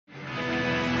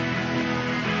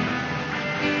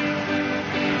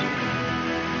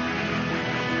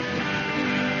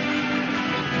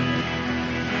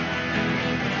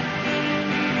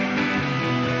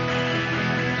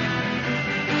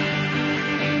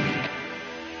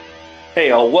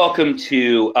Hey, all, welcome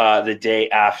to the day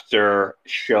after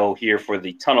show here for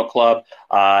the Tunnel Club.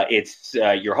 It's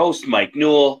your host, Mike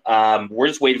Newell. We're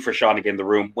just waiting for Sean to get in the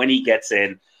room. When he gets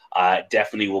in,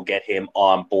 definitely we'll get him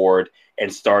on board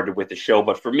and started with the show.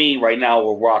 But for me, right now,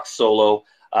 we'll rock solo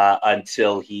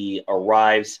until he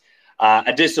arrives.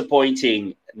 A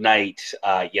disappointing night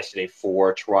yesterday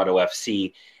for Toronto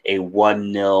FC, a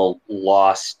 1-0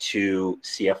 loss to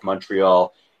CF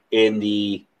Montreal in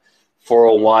the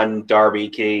 401 Derby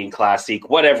Canadian Classic,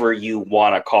 whatever you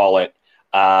want to call it.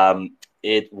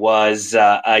 It was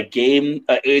a game.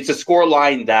 It's a score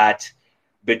line that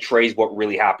betrays what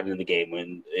really happened in the game.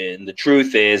 And the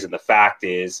truth is, and the fact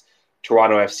is,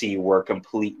 Toronto FC were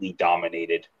completely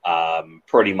dominated,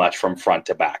 pretty much from front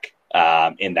to back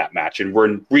in that match, and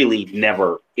we're really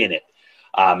never in it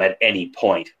at any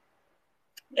point.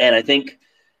 And I think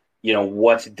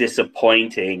what's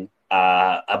disappointing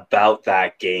about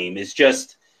that game is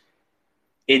just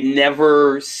it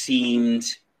never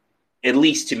seemed, at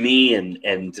least to me,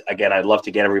 and again, I'd love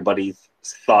to get everybody's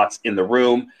thoughts in the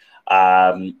room.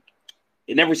 It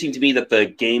never seemed to me that the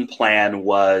game plan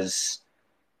was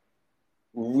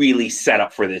really set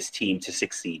up for this team to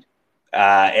succeed.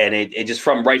 And it just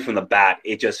right from the bat,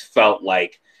 it just felt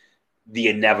like the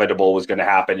inevitable was going to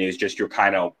happen. It was just you're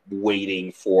kind of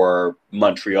waiting for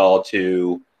Montreal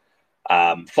to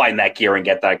find that gear and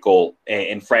get that goal.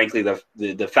 And frankly,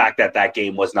 the fact that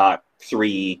game was not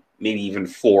 3, maybe even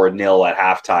 4-0 at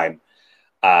halftime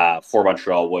for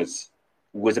Montreal was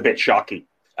a bit shocking.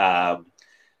 A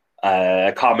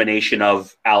combination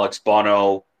of Alex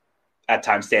Bono at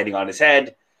times standing on his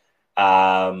head,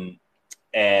 and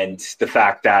the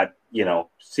fact that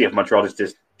CF Montreal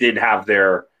just didn't have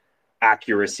their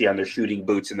accuracy on their shooting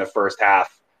boots in the first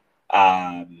half,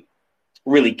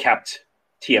 really kept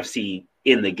TFC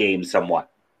in the game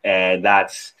somewhat. And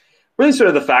that's really sort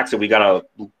of the facts that we got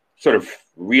to sort of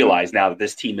realize now, that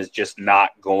this team is just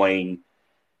not good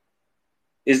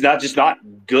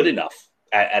enough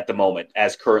at the moment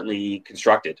as currently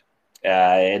constructed.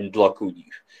 And look,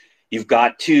 you've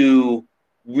got two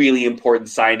really important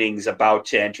signings about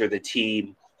to enter the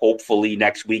team, hopefully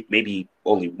next week, maybe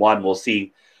only one. We'll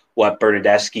see what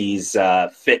Bernardeschi's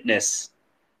fitness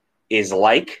is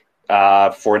like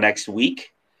for next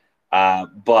week.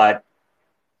 But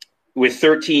with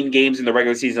 13 games in the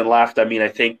regular season left, I mean, I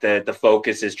think that the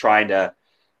focus is trying to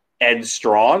end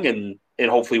strong and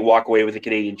hopefully walk away with the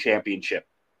Canadian Championship.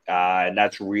 And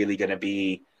that's really going to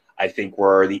be, I think,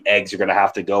 where the eggs are going to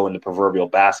have to go in the proverbial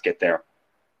basket there.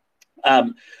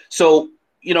 Let's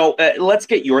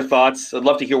get your thoughts. I'd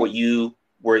love to hear what you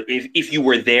were, if you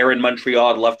were there in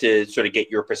Montreal. I'd love to sort of get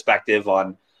your perspective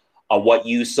on what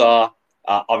you saw.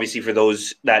 Obviously, for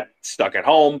those that stuck it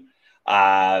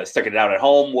out at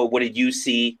home, what did you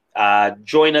see?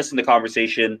 Join us in the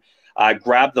conversation.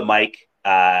 Grab the mic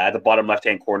at the bottom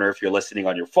left-hand corner if you're listening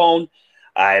on your phone,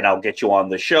 and I'll get you on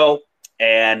the show.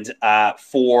 And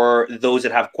for those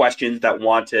that have questions that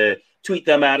want to tweet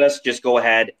them at us, just go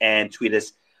ahead and tweet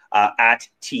us at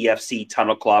TFC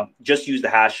Tunnel Club. Just use the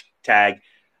hashtag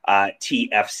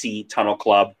TFC Tunnel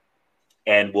Club,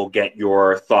 and we'll get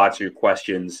your thoughts or your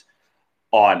questions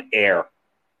on air.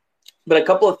 But a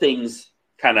couple of things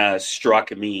kind of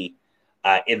struck me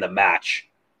in the match.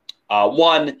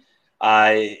 One,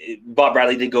 Bob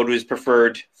Bradley did go to his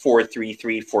preferred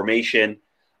 4-3-3 formation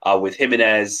with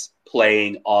Jimenez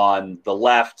playing on the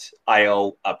left,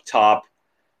 Ayo up top,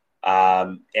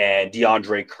 and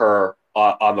DeAndre Kerr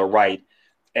on the right.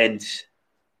 And,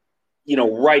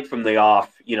 right from the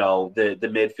off, the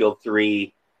midfield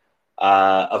three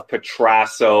of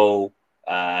Petrasso,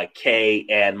 Kay,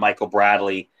 and Michael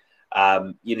Bradley,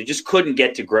 just couldn't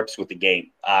get to grips with the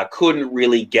game. Couldn't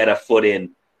really get a foot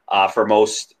in for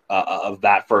most of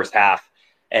that first half.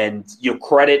 And,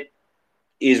 credit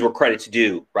is where credit's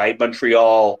due, right?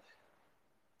 Montreal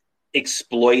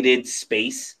exploited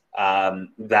space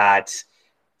that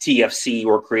TFC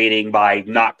were creating by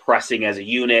not pressing as a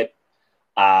unit,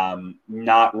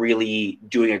 not really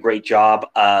doing a great job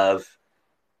of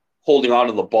holding on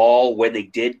to the ball when they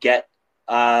did get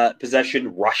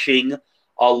possession, rushing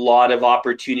a lot of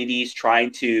opportunities,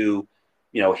 trying to,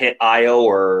 hit Ayo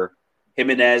or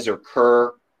Jimenez or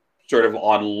Kerr sort of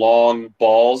on long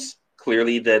balls.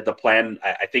 Clearly, the plan,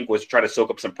 I think, was to try to soak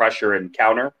up some pressure and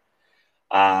counter.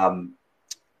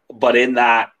 But in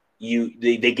that,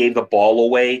 they gave the ball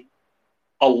away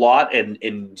a lot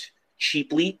and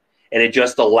cheaply, and it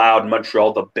just allowed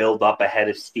Montreal to build up a head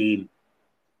of steam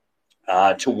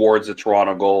towards the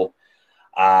Toronto goal.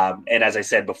 And as I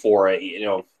said before,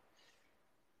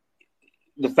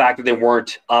 the fact that they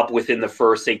weren't up within the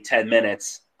first, say, 10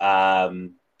 minutes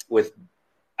with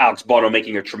Alex Bono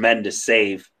making a tremendous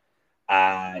save.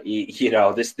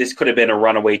 This could have been a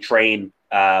runaway train,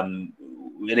 and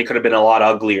it could have been a lot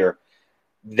uglier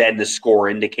than the score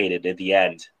indicated at the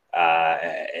end.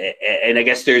 And I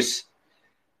guess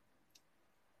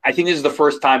I think this is the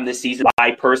first time this season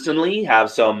I personally have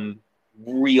some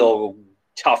real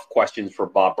tough questions for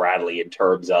Bob Bradley in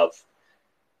terms of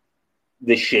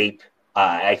the shape.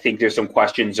 I think there's some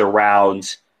questions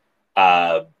around,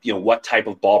 what type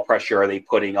of ball pressure are they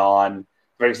putting on?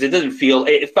 Because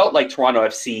it felt like Toronto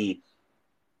FC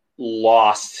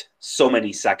lost so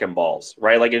many second balls,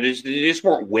 right? Like they just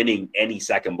weren't winning any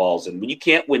second balls. And when you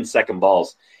can't win second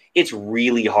balls, it's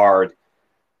really hard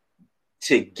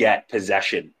to get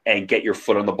possession and get your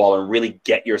foot on the ball and really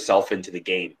get yourself into the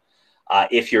game.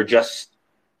 If you're just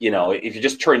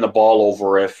turning the ball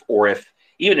over,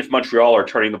 even if Montreal are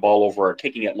turning the ball over or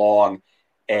kicking it long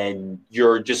and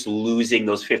you're just losing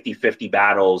those 50-50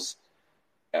 battles,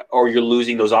 or you're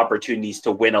losing those opportunities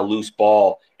to win a loose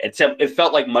ball. It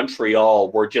felt like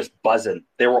Montreal were just buzzing.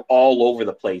 They were all over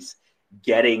the place,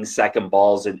 getting second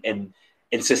balls and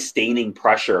sustaining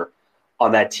pressure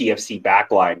on that TFC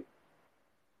backline.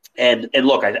 And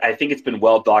look, I think it's been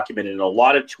well documented in a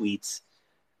lot of tweets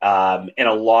and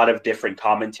a lot of different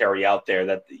commentary out there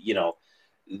that,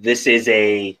 this is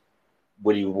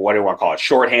what do you want to call it?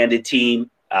 Shorthanded team,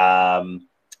 a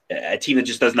team that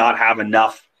just does not have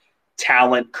enough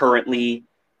talent currently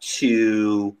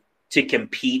to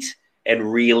compete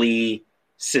and really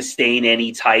sustain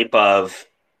any type of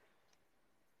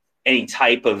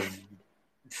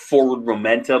forward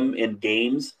momentum in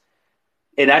games.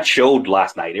 And that showed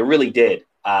last night. It really did.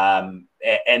 And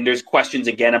there's questions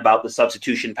again about the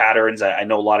substitution patterns. I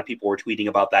know a lot of people were tweeting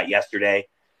about that yesterday.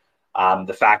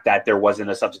 The fact that there wasn't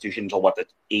a substitution until the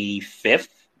 85th,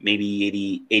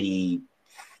 maybe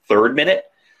 83rd minute.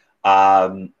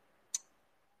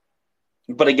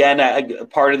 But again,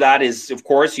 part of that is, of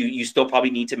course, you still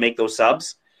probably need to make those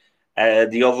subs.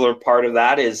 The other part of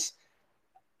that is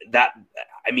that,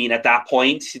 at that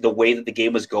point, the way that the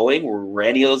game was going, were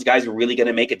any of those guys really going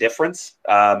to make a difference?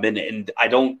 And I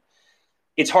don't.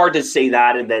 It's hard to say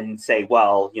that and then say,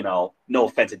 well, no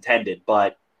offense intended,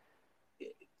 but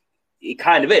it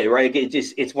kind of is, right?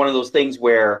 It's one of those things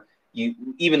where you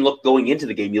even look going into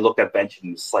the game, you look at bench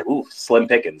and it's like, ooh, slim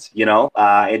pickings,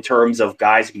 in terms of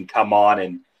guys who can come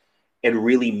on and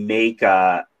really make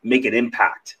an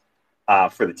impact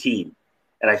for the team.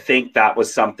 And I think that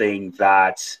was something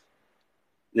that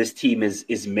this team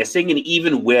is missing. And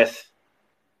even with,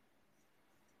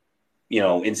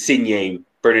 Insigne,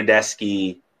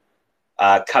 Bernardeschi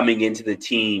coming into the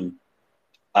team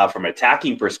from an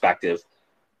attacking perspective,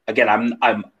 again,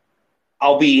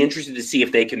 I'll be interested to see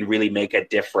if they can really make a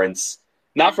difference,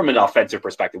 not from an offensive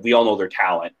perspective. We all know their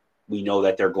talent. We know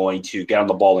that they're going to get on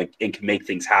the ball and can make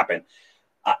things happen.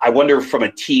 I wonder from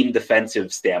a team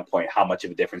defensive standpoint, how much of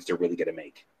a difference they're really going to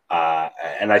make.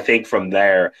 And I think from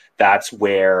there, that's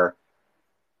where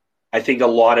I think a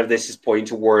lot of this is pointing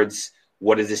towards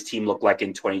what does this team look like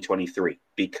in 2023?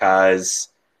 Because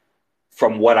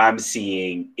from what I'm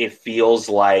seeing, it feels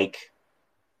like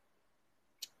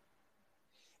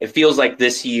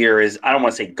this year is, I don't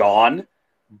want to say gone,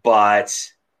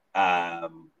 but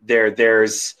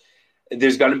there's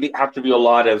going to have to be a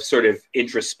lot of sort of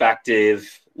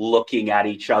introspective looking at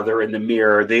each other in the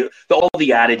mirror. All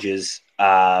the adages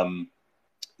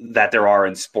that there are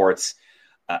in sports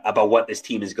about what this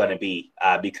team is going to be.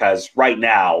 Because right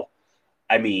now,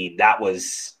 that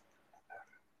was,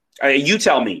 you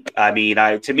tell me.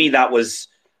 To me, that was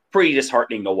pretty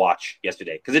disheartening to watch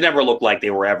yesterday because it never looked like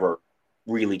they were ever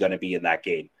really going to be in that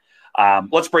game.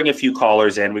 Let's bring a few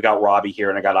callers in. We got Robbie here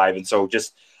and I got Ivan. So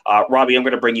just Robbie, I'm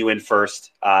going to bring you in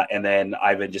first, and then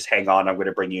Ivan, just hang on. I'm going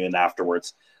to bring you in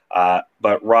afterwards.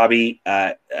 But Robbie,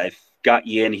 I've got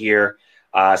you in here.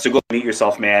 So go meet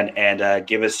yourself, man, and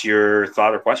give us your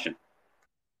thought or question.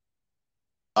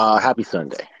 Happy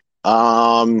Sunday.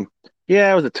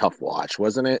 Yeah, it was a tough watch,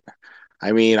 wasn't it?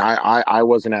 I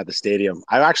wasn't at the stadium.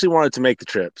 I actually wanted to make the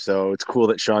trip, so it's cool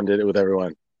that Sean did it with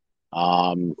everyone.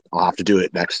 I'll have to do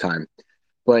it next time.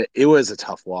 But it was a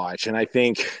tough watch, and I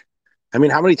think, how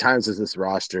many times has this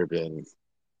roster been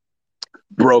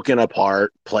broken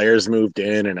apart? Players moved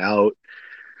in and out.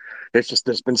 It's just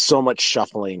there's been so much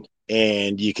shuffling,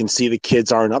 and you can see the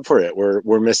kids aren't up for it.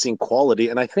 We're missing quality,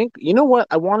 and I think, you know what,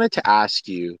 I wanted to ask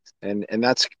you, and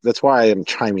that's why I'm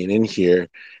chiming in here.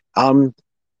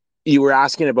 You were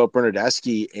asking about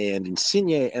Bernardeschi and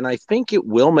Insigne, and I think it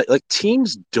will make, like,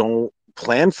 teams don't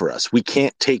plan for us. We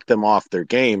can't take them off their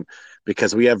game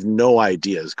because we have no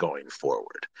ideas going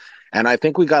forward. And I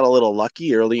think we got a little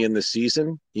lucky early in the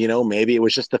season. Maybe it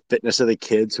was just the fitness of the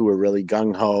kids who were really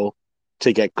gung ho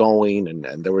to get going.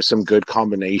 And there was some good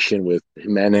combination with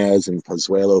Jimenez and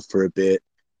Pozuelo for a bit.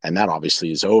 And that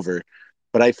obviously is over.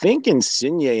 But I think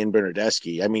Insigne and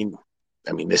Bernardeschi, I mean,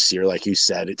 this year, like you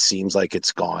said, it seems like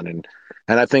it's gone. And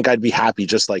I think I'd be happy,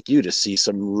 just like you, to see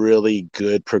some really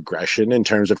good progression in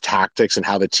terms of tactics and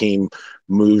how the team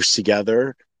moves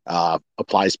together,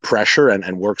 applies pressure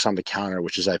and works on the counter,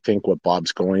 which is, I think, what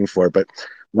Bob's going for. But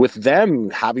with them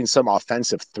having some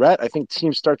offensive threat, I think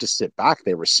teams start to sit back.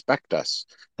 They respect us.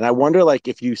 And I wonder, like,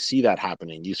 if you see that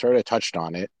happening. You sort of touched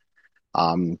on it.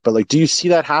 But like, do you see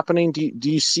that happening? Do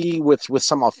you see with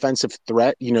some offensive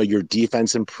threat, your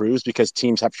defense improves because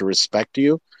teams have to respect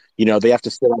you? They have to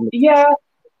sit on the. Yeah,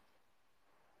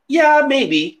 yeah,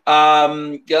 maybe.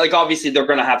 Yeah, like obviously they're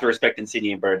going to have to respect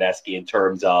Insigne and Bernardeschi in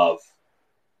terms of,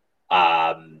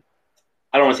 I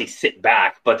don't want to say sit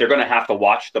back, but they're going to have to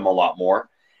watch them a lot more.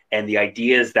 And the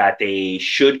idea is that they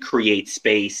should create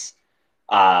space,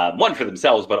 one for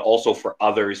themselves, but also for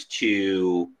others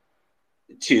to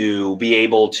be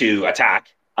able to attack.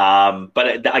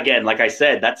 But again, like I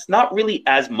said, that's not really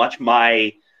as much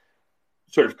my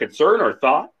sort of concern or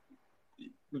thought.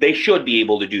 They should be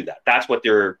able to do that. That's what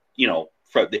you're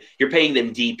paying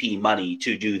them DP money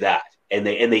to do that, and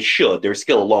they should. Their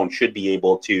skill alone should be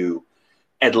able to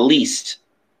at least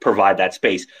provide that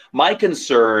space. My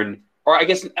concern, or I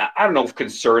guess I don't know if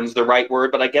concern's the right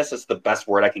word, but I guess it's the best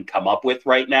word I can come up with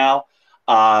right now,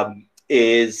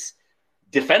 is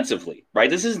defensively, right?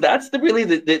 That's the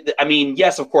really I mean,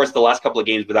 yes, of course, the last couple of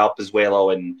games without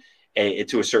Pizuelo and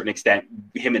to a certain extent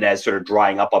Jimenez sort of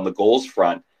drying up on the goals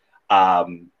front,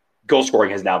 goal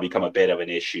scoring has now become a bit of an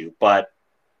issue. But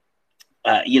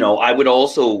I would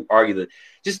also argue that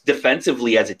just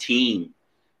defensively as a team,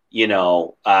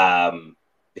 Jimenez,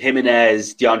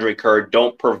 DeAndre Kerr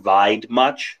don't provide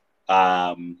much.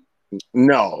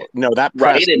 No, that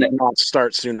Right. press does not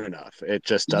start soon enough. It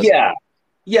just doesn't. Yeah.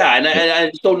 Yeah, and I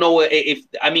just don't know if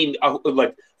I mean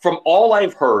like from all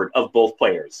I've heard of both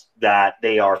players that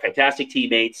they are fantastic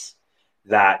teammates,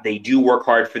 that they do work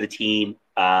hard for the team.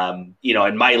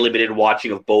 In my limited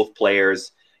watching of both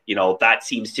players, that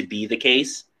seems to be the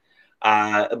case.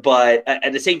 But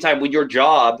at the same time, when your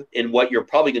job and what you're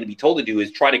probably going to be told to do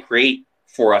is try to create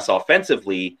for us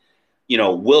offensively,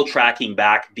 will tracking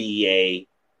back be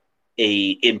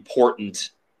a important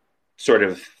sort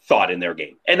of thought in their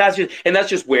game, and that's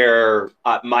just where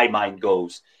my mind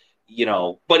goes,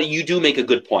 But you do make a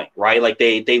good point, right? Like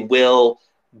they will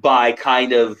by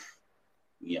kind of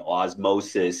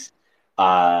osmosis.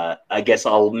 I guess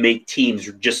I'll make teams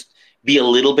just be a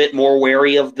little bit more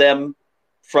wary of them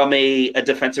from a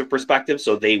defensive perspective,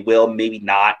 so they will maybe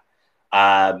not,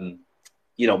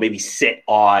 maybe sit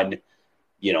on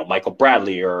Michael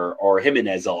Bradley or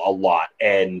Jimenez a lot,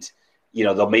 and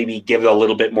they'll maybe give it a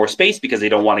little bit more space because they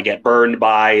don't want to get burned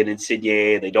by an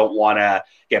Insigne. They don't want to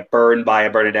get burned by a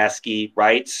Bernardeschi,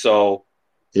 right? So,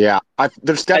 yeah,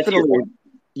 there's definitely,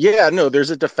 yeah, no, there's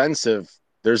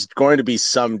going to be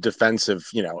some defensive,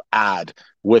 add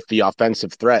with the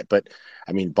offensive threat. But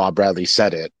I mean, Bob Bradley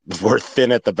said it, we're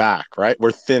thin at the back, right?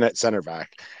 We're thin at center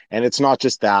back. And it's not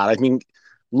just that.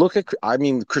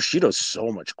 Crescido's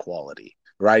so much quality,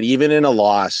 right? Even in a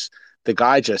loss, the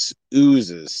guy just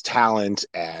oozes talent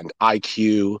and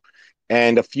IQ,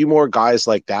 and a few more guys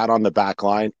like that on the back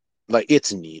line. Like,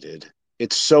 it's needed.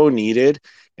 It's so needed.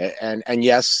 And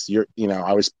yes,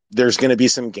 there's going to be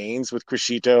some gains with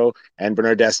Crescito and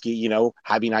Bernardeschi,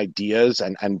 having ideas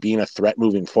and being a threat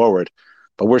moving forward.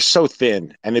 But we're so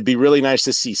thin, and it'd be really nice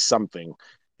to see something.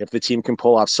 If the team can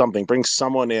pull off something, bring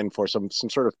someone in for some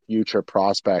sort of future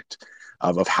prospect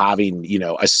of having,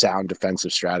 a sound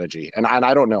defensive strategy. And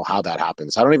I don't know how that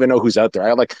happens. I don't even know who's out there.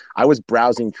 I was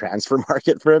browsing transfer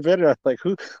market for a bit, and I'm like,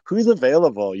 who's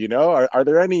available? Are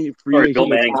there any free Sorry, Bill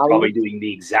agent Manning's probably Italians? doing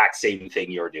the exact same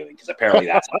thing you're doing because apparently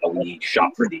that's how we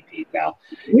shop for DP now.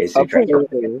 Is through transfer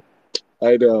market.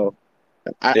 I know.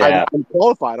 Yeah. I'm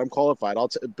qualified.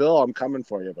 Bill, I'm coming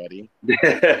for you, buddy.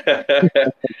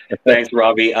 Thanks,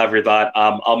 Robbie, of your thought.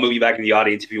 I'll move you back in the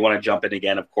audience if you want to jump in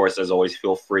again. Of course, as always,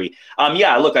 feel free.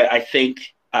 Yeah, look, I think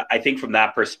from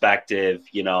that perspective,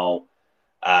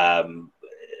 um,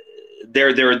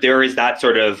 there is that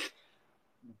sort of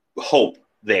hope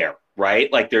there,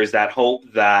 right? Like there's that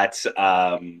hope that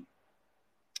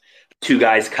two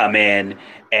guys come in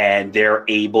and they're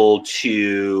able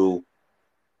to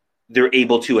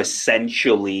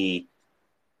essentially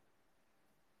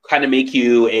kind of make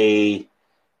you a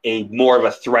more of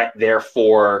a threat.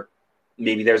 Therefore,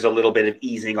 maybe there's a little bit of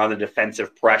easing on the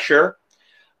defensive pressure.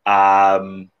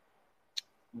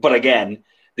 but again,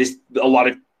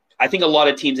 I think a lot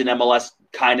of teams in MLS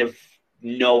kind of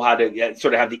know how to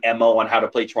sort of have the MO on how to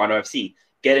play Toronto FC.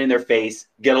 Get in their face,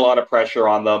 get a lot of pressure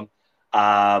on them,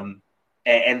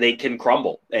 and they can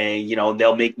crumble. And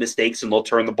they'll make mistakes and they'll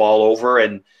turn the ball over.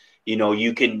 And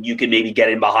you can maybe get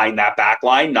in behind that back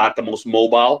line, not the most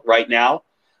mobile right now,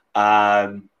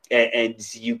 and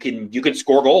you can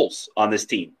score goals on this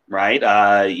team, right?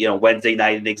 Wednesday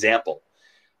night, an example.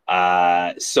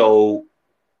 So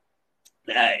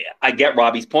I get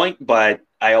Robbie's point, but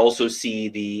I also see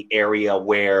the area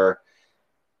where,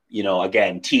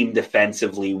 again, team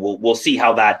defensively, we'll see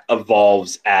how that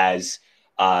evolves as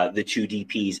the two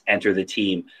DPs enter the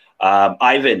team.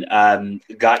 Ivan,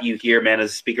 got you here, man,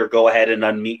 as a speaker. Go ahead and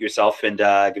unmute yourself and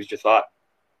give us your thought.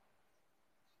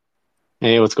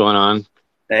 Hey, what's going on?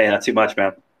 Hey, not too much,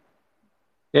 man.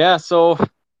 Yeah, so a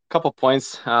couple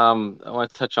points. I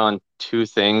want to touch on two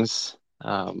things.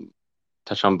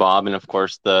 Touch on Bob and, of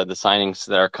course, the signings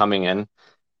that are coming in.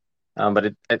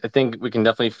 But I think we can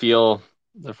definitely feel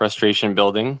the frustration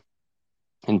building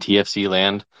in TFC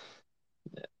land.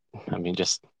 I mean,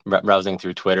 just browsing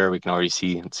through Twitter, we can already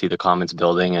see the comments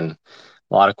building and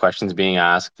a lot of questions being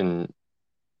asked, and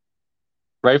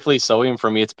rightfully so. Even for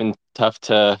me, it's been tough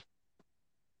to,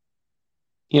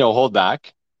 hold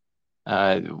back.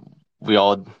 We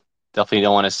all definitely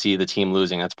don't want to see the team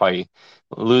losing.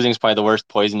 Losing is probably the worst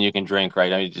poison you can drink,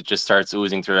 right? I mean, it just starts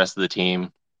oozing through the rest of the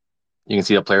team. You can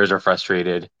see the players are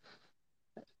frustrated.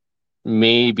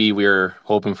 Maybe we're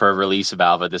hoping for a release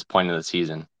valve at this point in the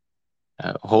season,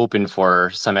 hoping for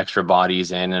some extra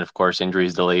bodies in, and of course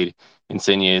injuries delayed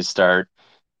Insigne's start,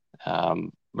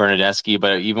 Bernadeschi.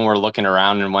 But even we're looking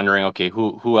around and wondering, okay,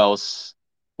 who else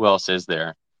is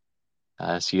there?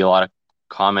 I see a lot of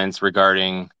comments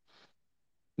regarding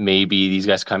maybe these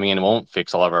guys coming in won't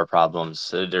fix all of our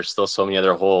problems. There's still so many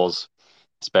other holes,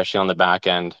 especially on the back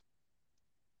end.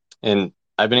 And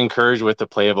I've been encouraged with the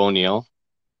play of O'Neill.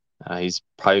 He's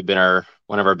probably been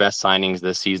one of our best signings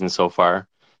this season so far.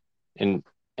 And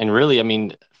really, I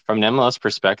mean, from an MLS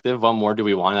perspective, what more do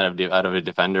we want out of a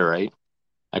defender, right?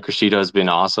 Criscito has been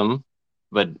awesome,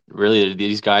 but really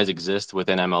these guys exist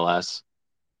within MLS.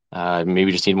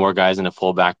 Maybe just need more guys in the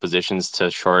fullback positions to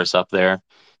shore us up there.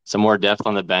 Some more depth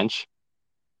on the bench.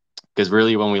 Because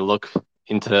really, when we look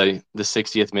into the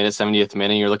 60th minute, 70th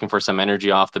minute, you're looking for some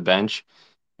energy off the bench,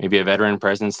 maybe a veteran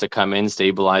presence to come in,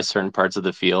 stabilize certain parts of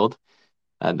the field.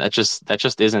 That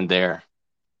just isn't there.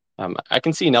 I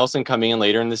can see Nelson coming in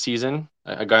later in the season.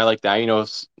 A guy like that,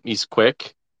 he's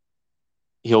quick.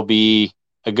 He'll be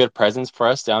a good presence for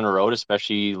us down the road,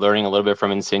 especially learning a little bit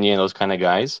from Insigne and those kind of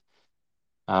guys.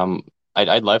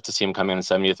 I'd love to see him come in the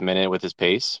 70th minute with his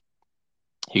pace.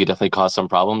 He could definitely cause some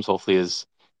problems. Hopefully his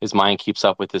mind keeps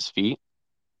up with his feet.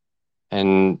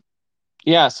 And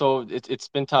yeah, so it's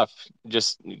been tough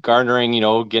just garnering,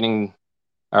 getting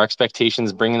our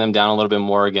expectations, bringing them down a little bit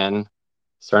more again,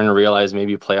 starting to realize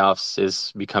maybe playoffs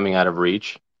is becoming out of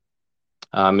reach.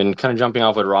 And kind of jumping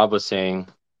off what Rob was saying,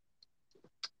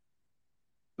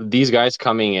 these guys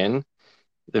coming in,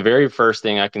 the very first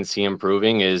thing I can see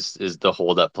improving is the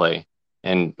hold-up play.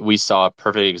 And we saw a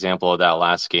perfect example of that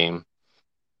last game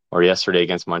or yesterday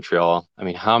against Montreal. I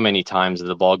mean, how many times did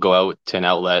the ball go out to an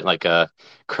outlet like a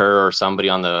Kerr or somebody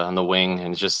on the wing,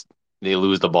 and just they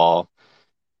lose the ball?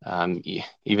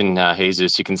 Even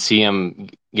Jesus, you can see him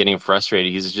getting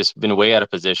frustrated. He's just been way out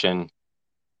of position,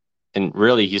 and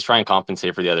really, he's trying to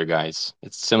compensate for the other guys.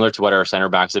 It's similar to what our center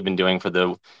backs have been doing for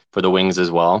the wings as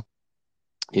well.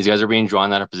 These guys are being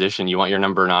drawn out of position. You want your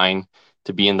number 9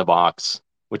 to be in the box,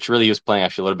 which really he was playing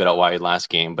actually a little bit out wide last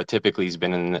game, but typically he's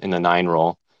been in the 9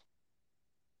 role.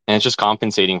 And it's just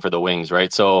compensating for the wings,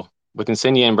 right? So with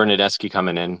Insigne and Bernadeschi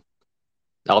coming in,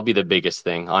 that'll be the biggest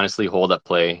thing. Honestly, hold up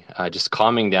play, just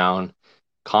calming down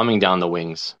the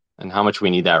wings, and how much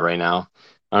we need that right now.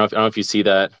 I don't know if you see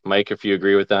that, Mike, if you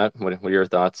agree with that. What are your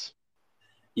thoughts?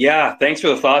 Yeah, thanks for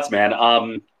the thoughts,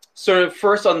 man. Sort of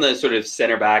first on the sort of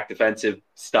center back defensive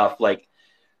stuff, like,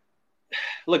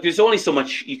 look, there's only so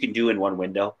much you can do in one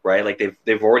window, right? Like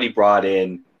they've already brought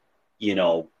in,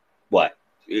 what?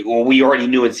 Well, we already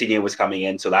knew Insigne was coming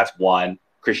in, so that's 1.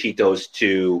 Criscito's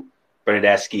 2,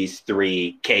 Bernadeschi's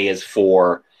 3, K is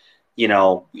 4.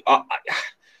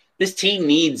 This team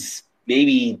needs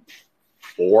maybe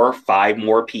 4 or 5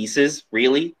 more pieces,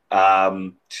 really,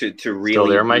 to really. Still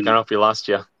there, Mike? I don't know if we lost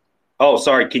you. Oh,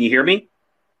 sorry. Can you hear me?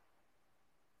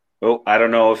 Oh, I don't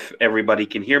know if everybody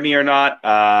can hear me or not,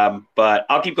 but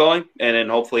I'll keep going, and then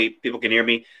hopefully people can hear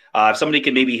me. If somebody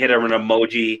can maybe hit an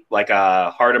emoji, like a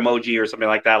heart emoji or something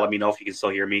like that, let me know if you can still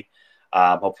hear me.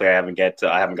 Hopefully I haven't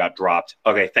got dropped.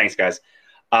 Okay, thanks, guys.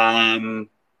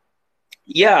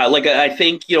 Yeah, like I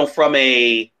think from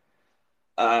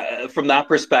that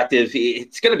perspective,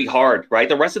 it's going to be hard, right?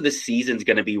 The rest of the season is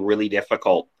going to be really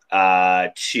difficult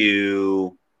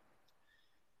to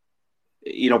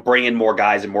bring in more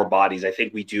guys and more bodies. I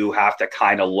think we do have to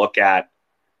kind of look at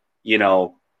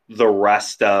the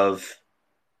rest of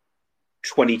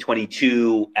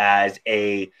 2022 as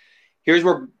here's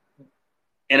where.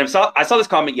 And I saw this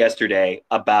comment yesterday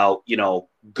about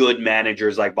good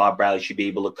managers like Bob Bradley should be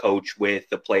able to coach with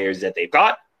the players that they've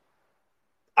got.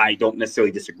 I don't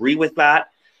necessarily disagree with that,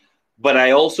 but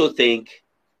I also think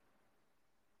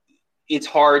it's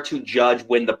hard to judge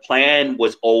when the plan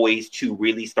was always to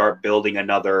really start building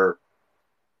another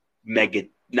mega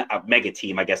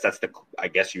team. I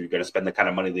guess you're going to spend the kind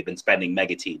of money they've been spending,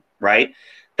 mega team, right?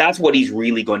 That's what he's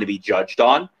really going to be judged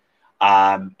on.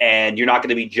 And you're not going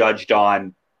to be judged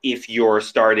on if you're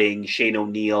starting Shane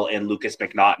O'Neill and Lucas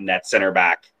McNaughton at center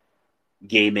back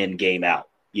game in, game out.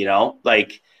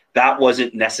 Like that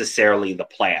wasn't necessarily the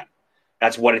plan.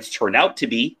 That's what it's turned out to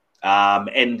be.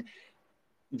 And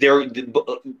they're,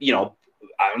 I'm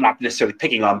not necessarily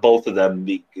picking on both of them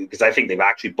because I think they've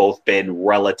actually both been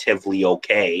relatively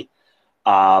okay.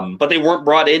 But they weren't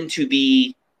brought in to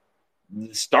be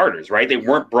starters, right? They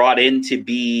weren't brought in to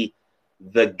be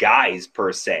the guys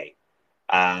per se.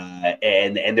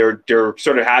 And they're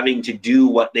sort of having to do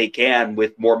what they can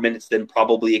with more minutes than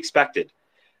probably expected.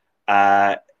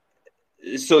 So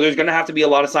there's going to have to be a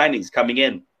lot of signings coming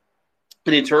in.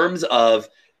 And in terms of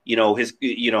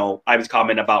Ivan's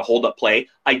comment about hold up play,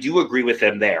 I do agree with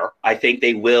him there. I think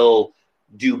they will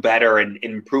do better and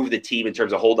improve the team in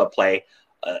terms of hold up play.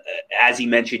 As he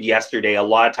mentioned yesterday, a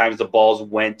lot of times the balls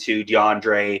went to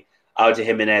DeAndre, out to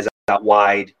Jimenez, out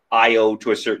wide. Io,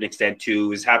 to a certain extent,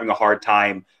 too, is having a hard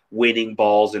time winning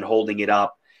balls and holding it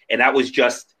up. And that was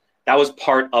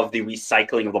part of the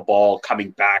recycling of the ball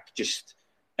coming back just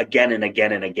again and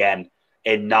again and again,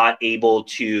 and not able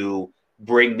to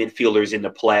bring midfielders into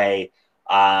play.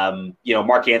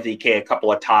 Mark Anthony Kaye a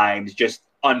couple of times just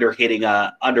undercooking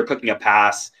a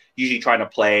pass, usually trying to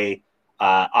play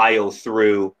Io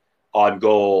through on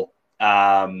goal.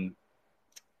 I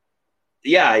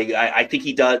think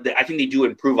he does. I think they do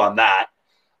improve on that.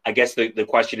 I guess the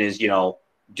question is,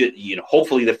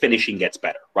 hopefully the finishing gets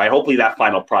better, right? Hopefully that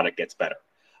final product gets better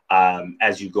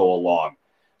as you go along.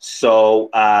 So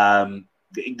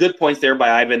good points there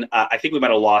by Ivan. I think we might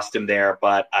have lost him there,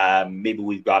 but maybe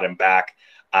we've got him back.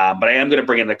 But I am going to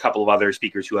bring in a couple of other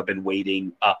speakers who have been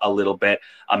waiting a little bit.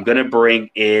 I'm going to bring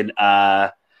in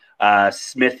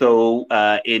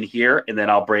Smitho in here, and then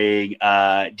I'll bring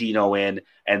Dino in,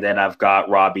 and then I've got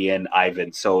Robbie and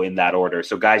Ivan. So in that order.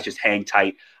 So guys, just hang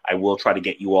tight. I will try to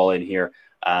get you all in here.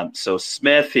 So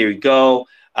Smith, here you go.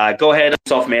 Go ahead,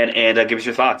 yourself, man, and give us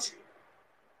your thoughts.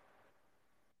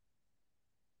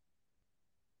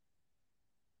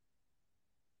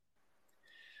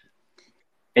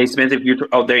 Hey, Smith, if you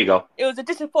there you go. It was a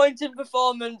disappointing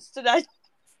performance today.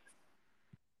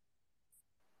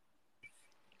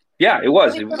 Yeah, it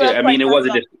was. It was a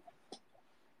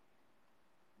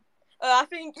I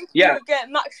think if you get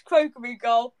Max Crockery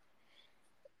goal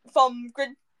from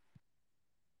Grid.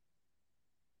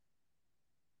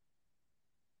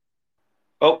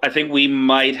 Oh, I think we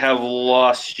might have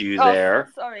lost you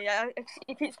there. Sorry,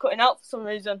 it keeps cutting out for some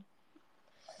reason.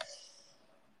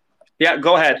 Yeah,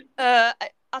 go ahead.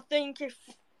 I think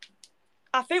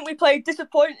we played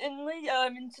disappointingly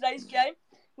in today's game.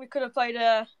 We could have played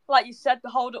like you said, the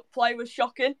hold-up play was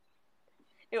shocking.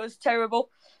 It was terrible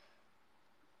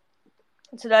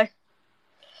today.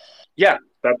 Yeah,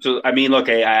 look,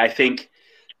 I think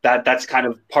that's kind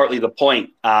of partly the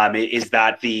point. Is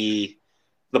that the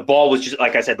ball was just,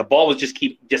 like I said, the ball was just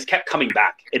kept coming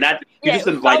back, and that you're just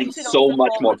inviting so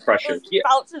much more pressure. It was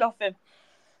bouncing off him.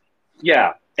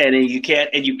 Yeah, and you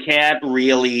can't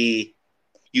really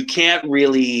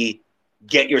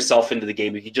get yourself into the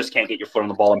game if you just can't get your foot on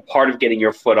the ball. And part of getting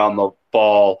your foot on the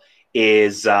ball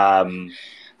is really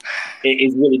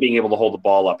being able to hold the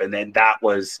ball up. And then that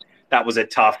was a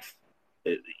tough.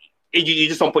 You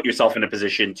just don't put yourself in a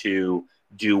position to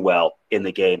do well in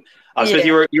the game. So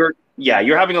you're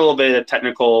having a little bit of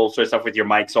technical sort of stuff with your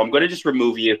mic. So I'm going to just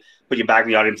remove you, put you back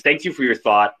in the audience. Thank you for your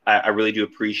thought. I really do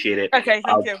appreciate it. Okay,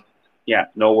 thank you. Yeah,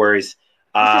 no worries.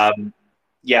 I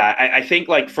think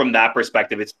like from that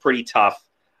perspective, it's pretty tough,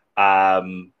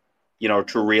 to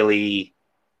really,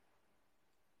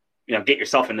 get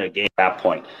yourself into a game at that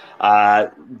point.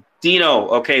 Dino,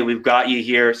 okay, we've got you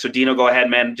here. So Dino, go ahead,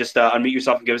 man. Just unmute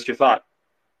yourself and give us your thought.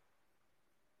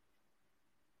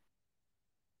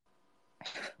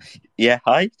 Yeah,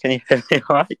 hi. Can you hear me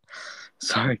all right?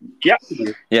 Sorry. Yeah.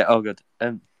 Yeah, all good.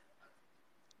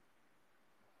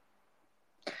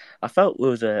 I felt we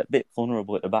was a bit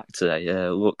vulnerable at the back today.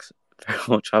 Looked very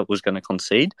much like we was going to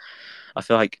concede. I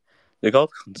feel like the goal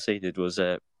conceded was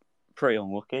pretty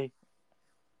unlucky.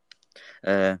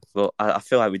 But I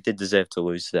feel like we did deserve to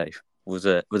lose today. Was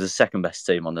the second best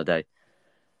team on the day.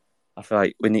 I feel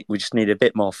like we just need a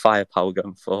bit more firepower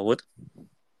going forward,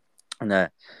 and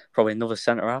probably another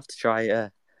centre half to try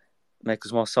make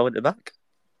us more solid at the back.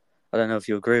 I don't know if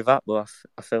you agree with that, but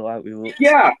I feel like we looked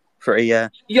pretty. Yeah,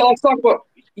 let's talk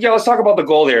about the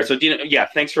goal there. So,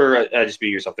 thanks for just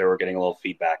being yourself there. We're getting a little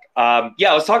feedback.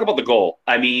 Let's talk about the goal.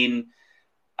 I mean,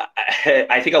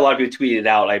 I think a lot of people tweeted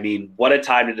out. I mean, what a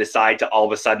time to decide to all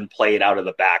of a sudden play it out of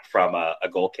the back from a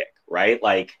goal kick, right?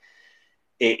 Like,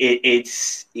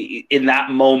 it's in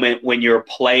that moment when you're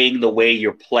playing the way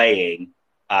you're playing,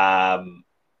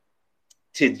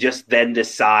 to just then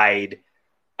decide,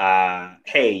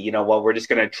 hey, you know what? We're just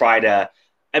going to try to.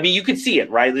 I mean, you could see it,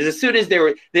 right? As soon as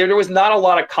there was not a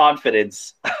lot of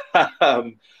confidence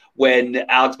when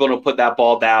Alex Bono put that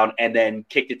ball down and then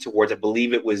kicked it towards. I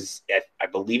believe it was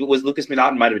Lucas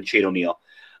Minot. It might have been Shane O'Neill.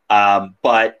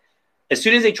 But as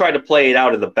soon as they tried to play it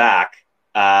out of the back,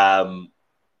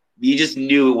 you just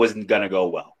knew it wasn't going to go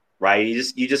well, right?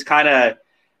 You just kind of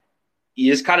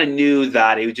knew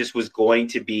that it just was going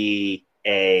to be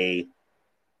a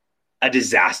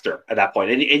disaster at that point.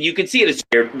 And you can see it as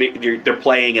they're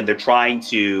playing and they're trying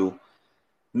to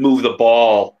move the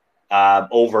ball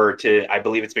over to, I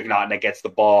believe it's McNaughton that gets the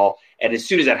ball. And as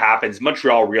soon as that happens,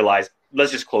 Montreal realized,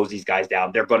 let's just close these guys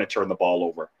down. They're going to turn the ball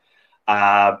over.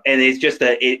 And it's just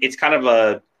it's kind of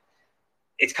a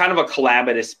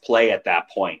calamitous play at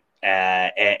that point.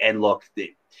 And look,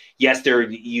 yes,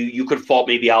 you could fault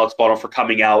maybe Alex Bono for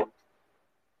coming out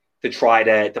to try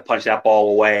to punch that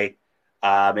ball away.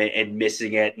 And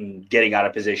missing it and getting out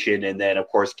of position. And then, of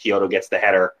course, Kyoto gets the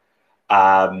header.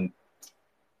 But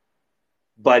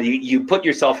you put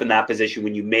yourself in that position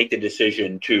when you make the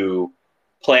decision to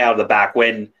play out of the back,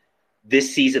 when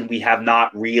this season we have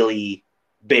not really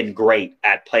been great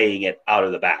at playing it out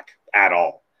of the back at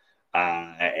all.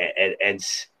 And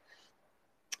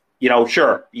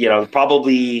sure,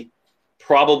 probably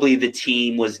the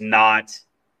team was not –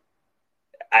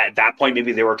 at that point,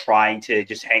 maybe they were trying to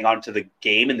just hang on to the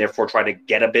game and therefore try to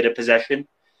get a bit of possession.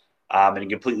 And I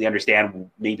completely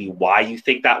understand maybe why you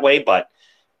think that way, but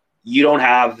you don't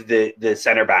have the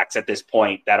center backs at this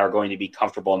point that are going to be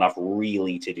comfortable enough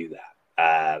really to do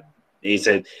that.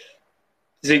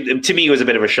 To me, it was a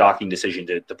bit of a shocking decision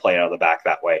to play out of the back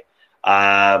that way.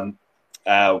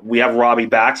 We have Robbie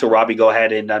back, so Robbie, go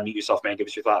ahead and mute yourself, man. Give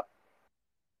us your thought.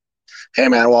 Hey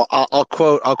man, well I'll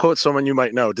quote someone you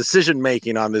might know. Decision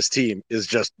making on this team is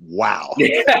just wow.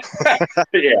 Yeah.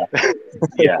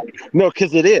 No,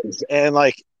 because it is, and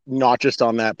like not just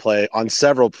on that play, on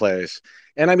several plays.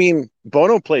 And I mean,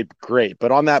 Bono played great,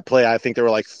 but on that play, I think there were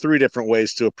like 3 different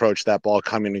ways to approach that ball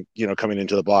coming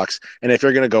into the box. And if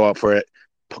you're going to go up for it,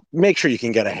 make sure you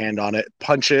can get a hand on it,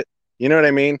 punch it. You know what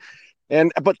I mean?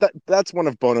 But that's one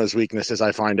of Bono's weaknesses,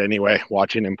 I find, anyway,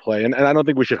 watching him play. And I don't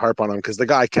think we should harp on him because the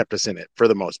guy kept us in it for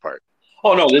the most part.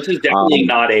 Oh, no, this is definitely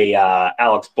not a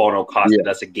Alex Bono costed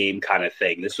us a game kind of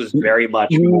thing. This was very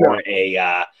much more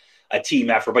a team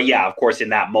effort. But, yeah, of course, in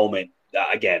that moment,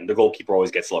 again, the goalkeeper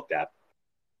always gets looked at.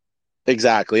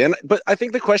 Exactly. But I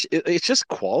think the question, it's just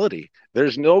quality.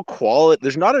 There's no quality.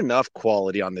 There's not enough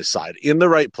quality on this side in the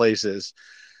right places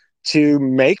to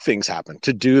make things happen,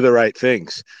 to do the right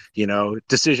things,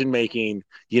 decision making,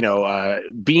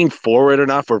 being forward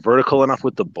enough or vertical enough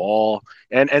with the ball.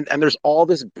 And there's all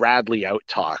this Bradley out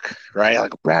talk, right?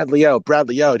 Like Bradley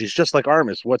out. He's just like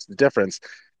Armas. What's the difference?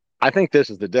 I think this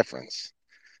is the difference.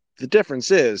 The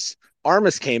difference is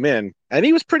Armas came in and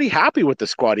he was pretty happy with the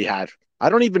squad he had. I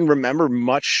don't even remember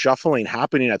much shuffling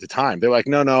happening at the time. They're like,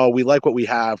 no, we like what we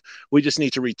have. We just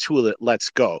need to retool it.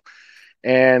 Let's go.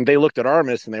 And they looked at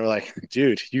Armas and they were like,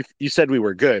 dude, you said we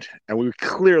were good. And we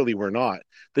clearly were not.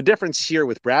 The difference here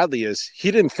with Bradley is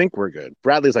he didn't think we're good.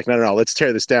 Bradley's like, no, let's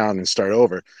tear this down and start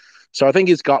over. So I think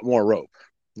he's got more rope,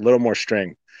 a little more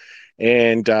string.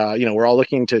 And, we're all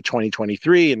looking to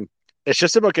 2023 and it's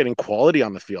just about getting quality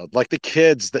on the field. Like the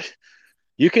kids,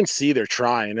 you can see they're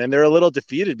trying and they're a little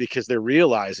defeated because they're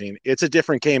realizing it's a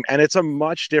different game and it's a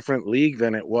much different league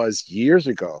than it was years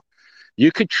ago.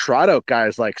 You could trot out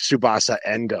guys like Tsubasa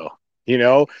Endo,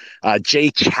 Jay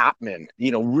Chapman,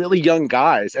 really young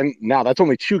guys. And now that's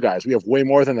only 2 guys. We have way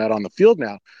more than that on the field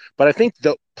now. But I think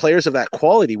the players of that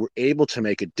quality were able to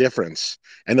make a difference.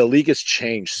 And the league has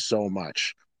changed so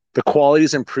much. The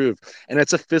quality's improved. And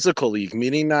it's a physical league,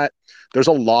 meaning that there's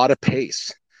a lot of pace.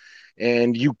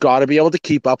 And you got to be able to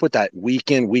keep up with that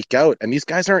week in, week out. And these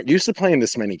guys aren't used to playing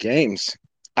this many games.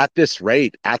 at this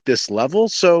rate, at this level.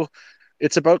 So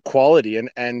it's about quality, and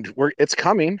it's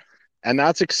coming, and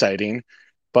that's exciting.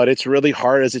 But it's really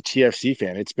hard as a TFC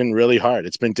fan. It's been really hard.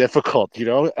 It's been difficult,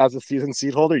 as a season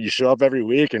seat holder. You show up every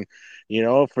week, and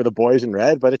for the boys in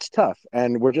red, but it's tough,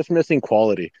 and we're just missing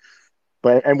quality.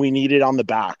 And we need it on the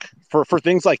back for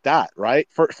things like that, right?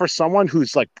 For someone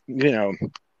who's like,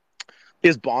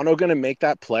 is Bono going to make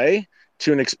that play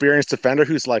to an experienced defender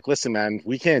who's like, listen, man,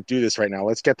 we can't do this right now.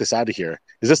 Let's get this out of here.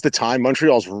 Is this the time?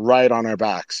 Montreal's right on our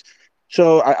backs.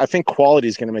 So I think quality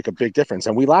is going to make a big difference,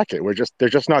 and we lack it. They're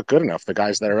just not good enough, the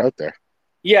guys that are out there.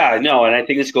 Yeah, no, and I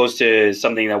think this goes to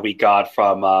something that we got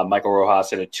from Michael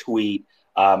Rojas in a tweet.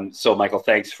 So, Michael,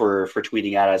 thanks for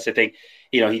tweeting at us. I think,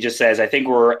 he just says, I think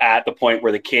we're at the point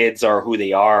where the kids are who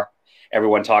they are.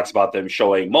 Everyone talks about them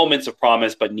showing moments of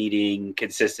promise, but needing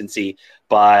consistency.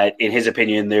 But in his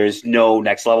opinion, there's no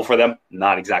next level for them.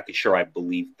 Not exactly sure I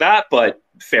believe that, but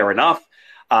fair enough.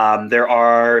 There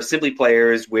are simply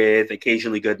players with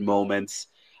occasionally good moments.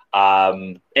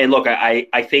 And look,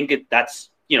 I think that's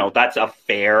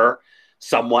a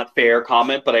somewhat fair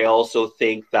comment, but I also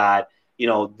think that,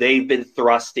 they've been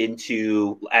thrust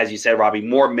into, as you said, Robbie,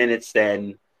 more minutes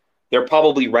than they're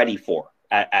probably ready for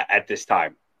at this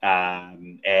time.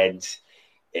 And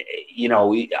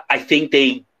I think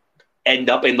they end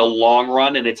up in the long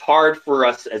run, and it's hard for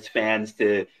us as fans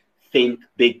to think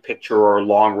big picture or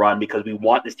long run because we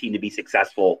want this team to be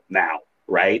successful now,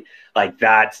 right? Like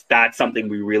that's something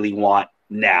we really want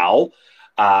now.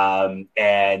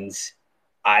 And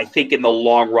I think in the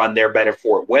long run, they're better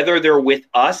for it, whether they're with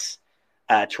us,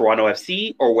 Toronto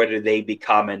FC, or whether they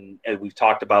become, and we've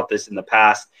talked about this in the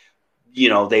past,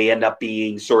 they end up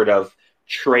being sort of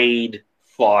trade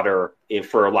fodder, if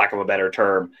for lack of a better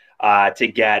term, to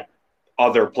get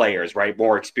other players, right?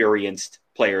 More experienced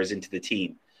players into the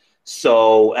team.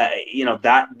 So,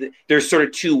 that there's sort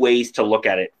of two ways to look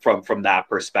at it from that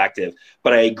perspective.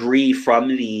 But I agree from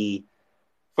the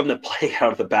play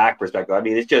out of the back perspective. I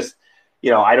mean, it's just,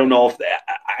 I don't know if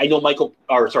I know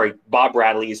Bob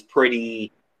Bradley is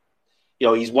pretty,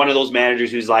 he's one of those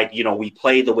managers who's like, we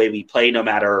play the way we play no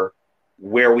matter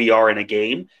where we are in a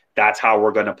game. That's how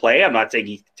we're going to play. I'm not saying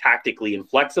he's tactically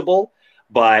inflexible,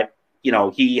 but,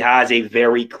 he has a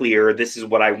very clear, this is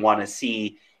what I want to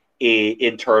see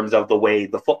in terms of the way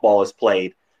the football is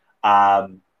played.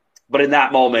 But in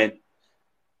that moment,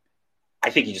 I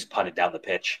think you just punt it down the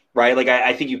pitch, right? Like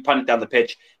I think you punt it down the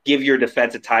pitch, give your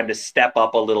defense a time to step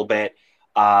up a little bit,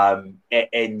 and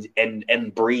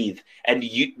breathe. And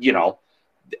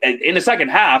in the second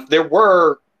half, there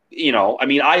were,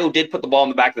 Ayo did put the ball in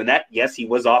the back of the net. Yes, he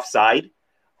was offside.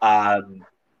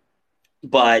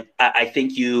 But I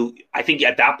think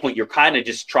at that point you're kind of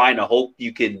just trying to hope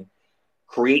you can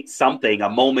create something, a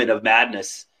moment of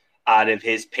madness out of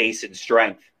his pace and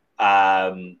strength,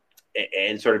 and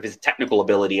sort of his technical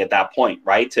ability at that point,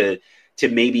 right? To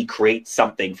maybe create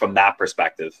something from that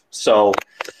perspective. So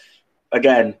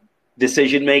again,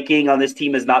 decision making on this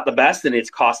team is not the best, and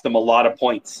it's cost them a lot of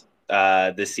points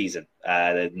this season.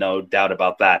 No doubt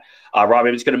about that. Robbie,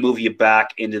 I'm just going to move you back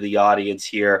into the audience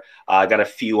here. I got a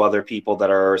few other people that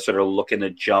are sort of looking to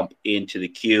jump into the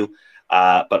queue,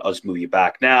 but I'll just move you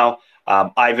back now.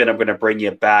 Ivan, I'm going to bring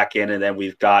you back in, and then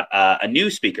we've got a new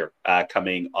speaker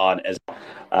coming on as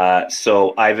well.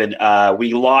 So, Ivan,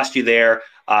 we lost you there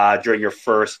during your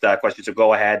first question, so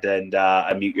go ahead and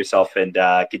unmute yourself and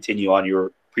continue on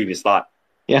your previous thought.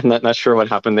 Yeah, not sure what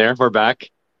happened there. We're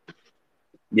back.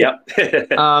 Yep.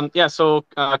 So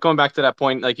going back to that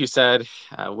point, like you said,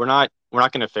 we're not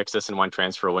going to fix this in one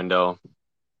transfer window.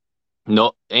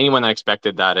 No, anyone that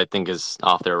expected that, I think, is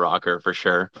off their rocker for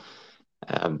sure.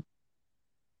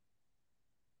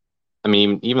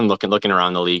 Even looking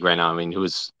around the league right now,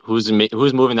 who's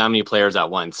moving that many players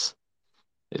at once?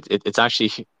 It's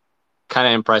actually kind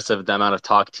of impressive the amount of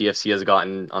talk TFC has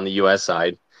gotten on the US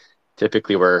side.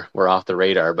 Typically, we're off the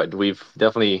radar, but we've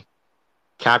definitely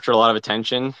captured a lot of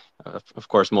attention. Of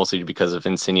course, mostly because of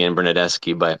Insigne and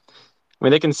Bernadeschi, but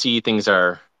they can see things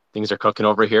are cooking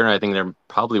over here, and I think they're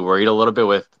probably worried a little bit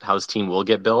with how his team will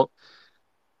get built.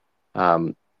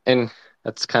 And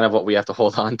that's kind of what we have to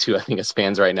hold on to, I think, as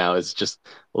fans right now, is just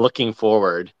looking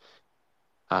forward.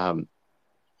 For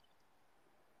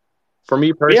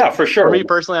me personally, yeah, for sure. For me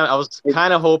personally, I was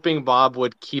kind of hoping Bob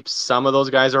would keep some of those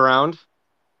guys around.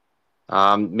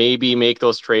 Maybe make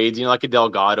those trades, like a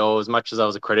Delgado, as much as I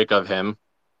was a critic of him.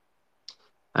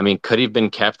 Could he have been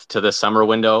kept to the summer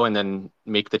window and then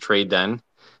make the trade then,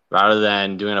 rather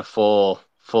than doing a full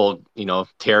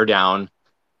tear down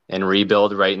and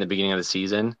rebuild right in the beginning of the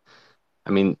season?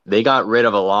 They got rid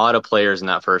of a lot of players in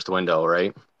that first window,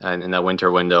 right? And in that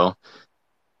winter window.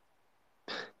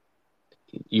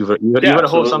 You would have hoped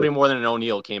absolutely. somebody more than an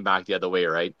O'Neill came back the other way,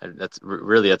 right?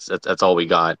 That's all we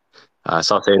got.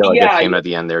 Salcedo came at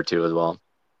the end there too as well.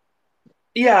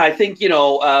 Yeah, I think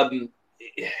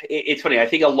it's funny. I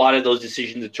think a lot of those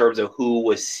decisions in terms of who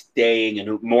was staying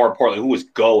and more importantly, who was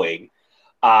going,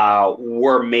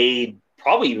 were made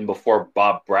probably even before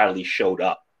Bob Bradley showed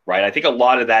up, right? I think a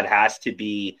lot of that has to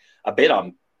be a bit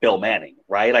on Bill Manning,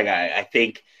 right? Like I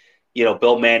think,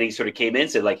 Bill Manning sort of came in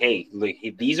and said, like, hey,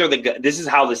 this is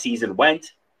how the season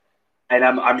went, and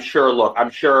I'm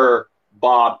sure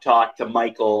Bob talked to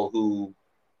Michael, who,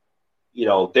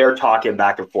 they're talking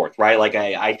back and forth, right? Like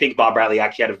I think Bob Bradley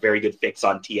actually had a very good fix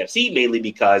on TFC, mainly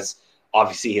because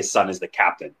obviously his son is the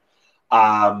captain.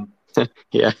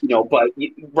 Yeah. But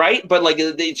right, but like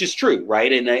it's just true,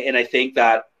 right? And I think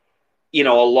that a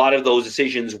lot of those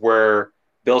decisions were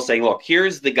Bill saying, look,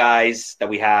 here's the guys that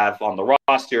we have on the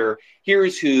roster.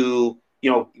 Here's who,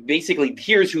 basically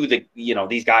here's who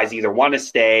these guys either want to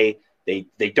stay,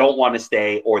 they don't want to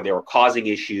stay, or they're causing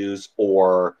issues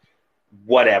or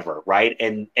whatever, right?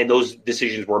 And those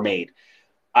decisions were made.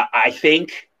 I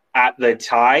think at the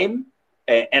time,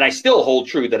 and I still hold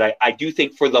true that I do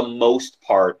think for the most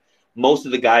part, most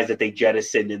of the guys that they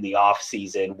jettisoned in the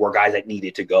offseason were guys that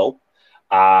needed to go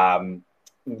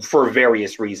for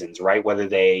various reasons, right? Whether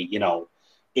they,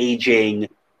 aging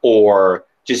or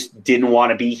just didn't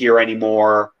want to be here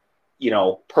anymore,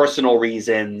 personal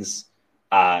reasons.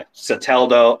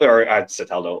 Salcedo,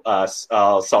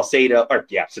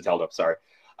 sorry.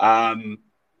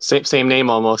 Same name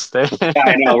almost.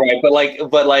 I know, right? But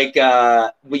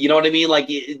you know what I mean? Like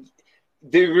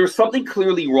there was something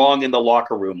clearly wrong in the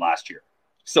locker room last year,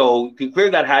 so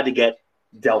clearly that had to get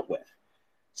dealt with.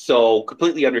 So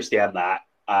completely understand that.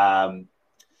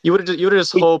 You would have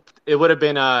just hoped it would have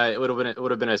been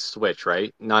a switch,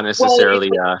 right? Not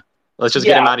necessarily. Let's just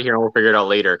get him out of here and we'll figure it out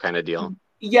later, kind of deal.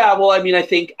 Yeah, well, I mean, I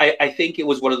think it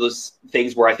was one of those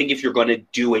things where I think if you're going to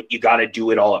do it, you got to do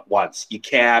it all at once. You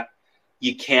can't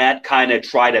kind of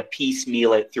try to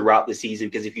piecemeal it throughout the season,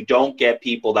 because if you don't get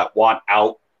people that want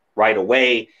out right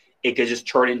away, it could just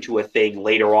turn into a thing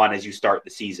later on as you start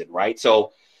the season, right?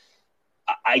 So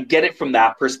I get it from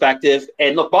that perspective.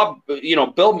 And look, Bob,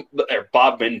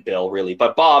 Bob and Bill really,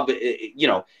 but Bob,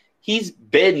 he's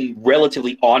been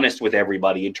relatively honest with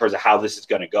everybody in terms of how this is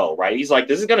going to go, right? He's like,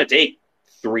 this is going to take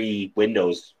 3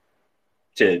 windows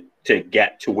to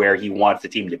get to where he wants the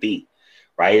team to be,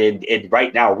 right? And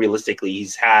right now, realistically,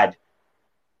 he's had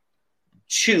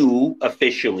 2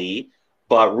 officially,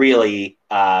 but really,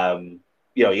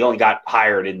 he only got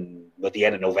hired at the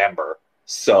end of November,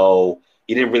 so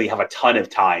he didn't really have a ton of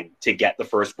time to get the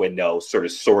first window sort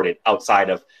of sorted outside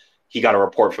of he got a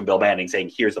report from Bill Manning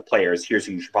saying, here's the players, here's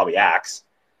who you should probably axe.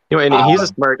 And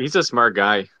he's a smart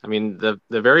guy. I mean, the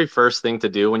very first thing to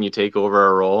do when you take over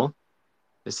a role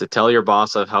is to tell your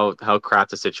boss of how crap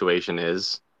the situation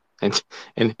is,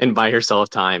 and buy yourself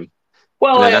time.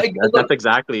 Well, that's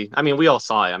exactly. I mean, we all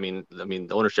saw it. I mean, the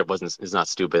ownership is not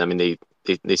stupid. I mean,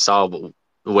 they saw the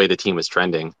way the team was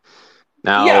trending.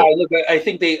 Now, yeah, look, I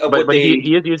think he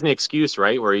is using the excuse,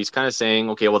 right, where he's kind of saying,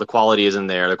 okay, well, the quality isn't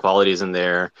there. The quality isn't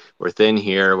there. We're thin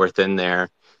here. We're thin there.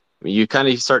 I mean, you kind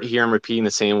of start to hear him repeating the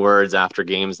same words after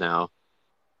games now.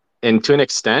 And to an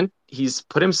extent, he's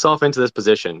put himself into this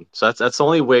position. So that's the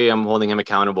only way I'm holding him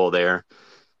accountable there.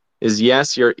 Is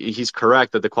yes, he's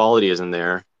correct that the quality isn't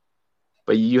there,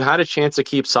 but you had a chance to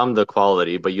keep some of the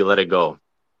quality, but you let it go,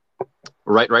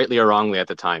 rightly or wrongly at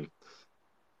the time.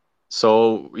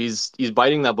 So he's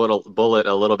biting that bullet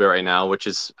a little bit right now, which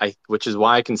is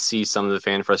why I can see some of the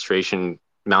fan frustration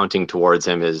mounting towards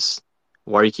him. Is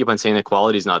why you keep on saying the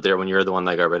quality's not there when you're the one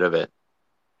that got rid of it.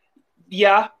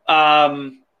 Yeah,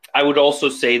 I would also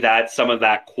say that some of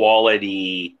that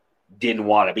quality didn't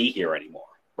want to be here anymore,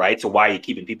 right? So why are you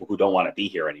keeping people who don't want to be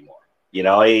here anymore?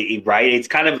 Right? It's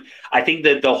kind of, I think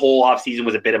that the whole offseason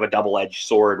was a bit of a double-edged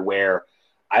sword where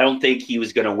I don't think he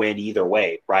was going to win either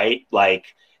way, right? Like,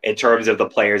 in terms of the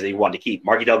players that he wanted to keep.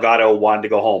 Marky Delgado wanted to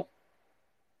go home.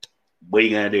 What are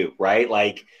you going to do, right?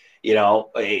 Like,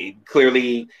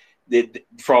 clearly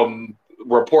from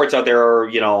reports out there,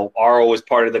 Aro was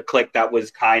part of the clique that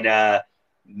was kind of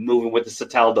moving with the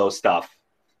Soteldo stuff,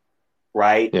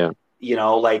 right? Yeah.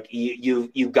 Like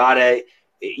you've got to,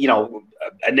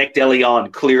 Nick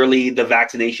DeLeon, clearly the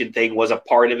vaccination thing was a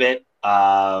part of it.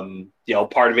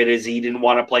 Part of it is he didn't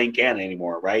want to play in Canada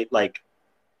anymore, right? Like,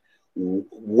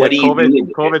 what do you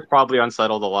do? COVID probably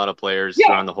unsettled a lot of players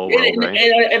around the whole world, right?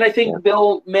 And I think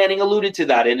Bill Manning alluded to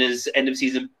that in his end of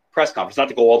season press conference. Not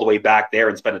to go all the way back there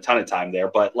and spend a ton of time there,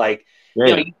 but like,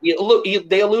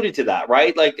 they alluded to that,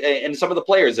 right? Like, and some of the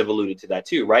players have alluded to that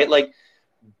too, right? Like,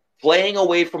 playing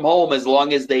away from home as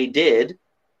long as they did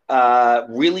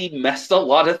really messed a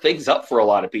lot of things up for a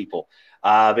lot of people.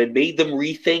 It made them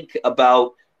rethink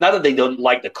about, not that they don't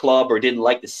like the club or didn't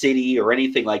like the city or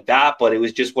anything like that, but it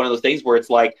was just one of those things where it's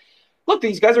like, look,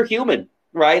 these guys are human,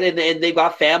 right? And they've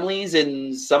got families,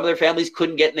 and some of their families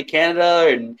couldn't get into Canada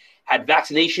and had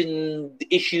vaccination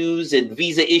issues and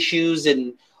visa issues,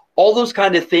 and all those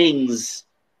kind of things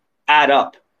add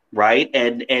up, right?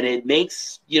 And it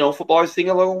makes, footballers think,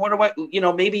 oh, what do I,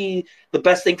 maybe the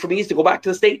best thing for me is to go back to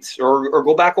the States or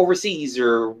go back overseas,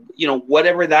 or,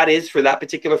 whatever that is for that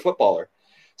particular footballer.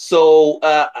 So,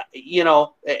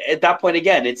 at that point,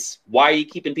 again, it's why are you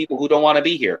keeping people who don't want to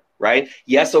be here, right?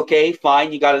 Yes, okay,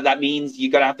 fine. That means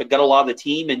you're going to have to gut a lot of the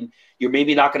team, and you're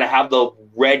maybe not going to have the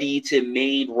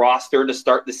ready-to-made roster to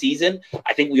start the season.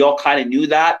 I think we all kind of knew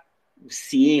that,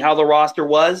 seeing how the roster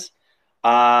was.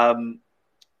 And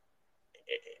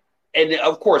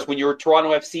of course, when you're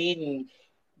Toronto FC and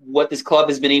what this club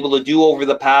has been able to do over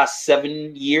the past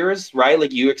 7 years, right?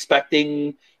 Like you're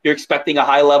expecting a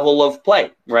high level of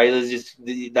play, right?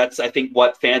 That's I think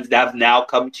what fans have now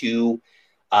come to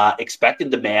expect and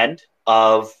demand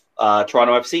of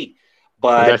Toronto FC.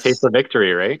 But you gotta taste the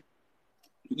victory, right?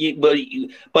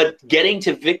 But getting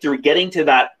to victory, getting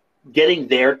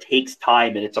there takes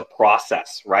time, and it's a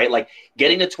process, right? Like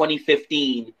getting to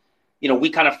 2015, we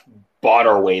kind of bought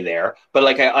our way there. But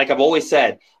like I've always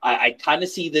said, I kind of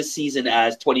see this season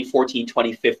as 2014,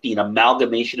 2015,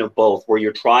 amalgamation of both, where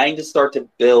you're trying to start to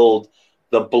build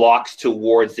the blocks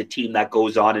towards the team that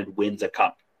goes on and wins a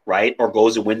cup, right? Or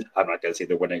goes and wins. I'm not going to say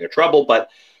they're winning a treble, but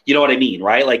you know what I mean,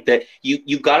 right? Like that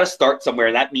you got to start somewhere.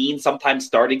 And that means sometimes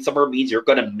starting somewhere means you're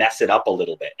going to mess it up a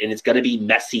little bit. And it's going to be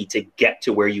messy to get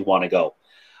to where you want to go.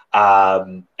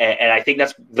 And I think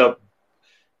that's the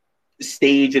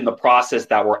stage in the process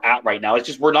that we're at right now. It's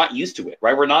just we're not used to it,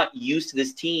 right? We're not used to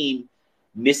this team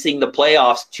missing the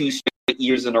playoffs 2 straight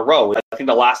years in a row. I think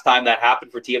the last time that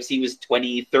happened for TFC was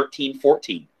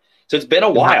 2013-14. So it's been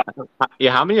a while.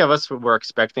 Yeah, how many of us were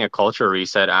expecting a culture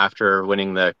reset after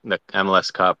winning the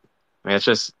MLS Cup? I mean, it's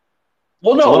just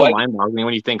it's a little mind-boggling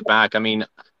when you think back. I mean,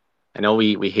 I know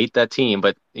we hate that team,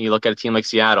 but you look at a team like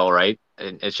Seattle, right?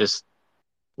 It's just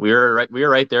we were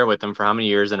right there with them for how many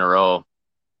years in a row.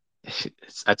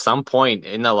 At some point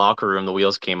in the locker room, the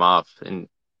wheels came off, and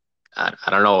I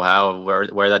don't know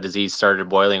where that disease started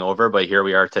boiling over, but here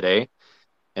we are today.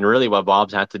 And really, what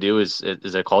Bob's had to do is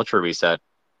a culture reset.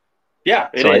 Yeah,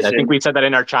 it is. I think we said that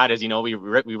in our chat. Is we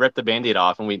ripped the Band-Aid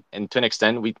off, and to an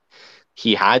extent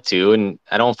he had to, and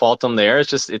I don't fault him there.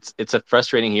 It's just it's a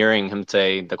frustrating hearing him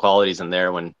say the quality's in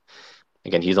there when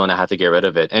again he's the one that had to get rid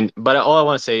of it. But all I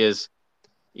want to say is,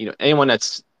 anyone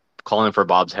that's calling for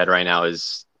Bob's head right now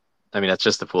is. I mean, that's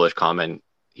just a foolish comment.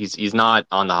 He's not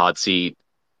on the hot seat.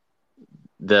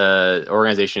 The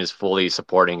organization is fully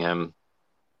supporting him.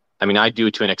 I mean, I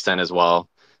do to an extent as well.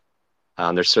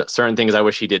 There's certain things I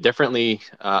wish he did differently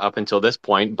up until this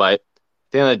point, but at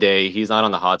the end of the day, he's not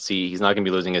on the hot seat. He's not going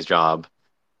to be losing his job.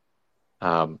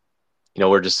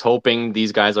 We're just hoping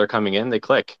these guys are coming in, they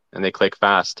click, and they click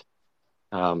fast.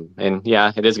 And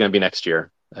yeah, it is going to be next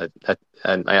year.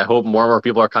 And I hope more and more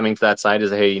people are coming to that side.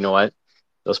 Is hey, you know what?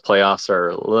 Those playoffs are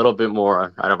a little bit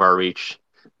more out of our reach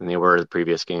than they were the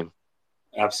previous game.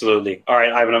 Absolutely. All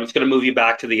right, Ivan, I'm just going to move you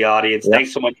back to the audience. Yep.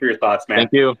 Thanks so much for your thoughts, man.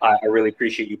 Thank you. I really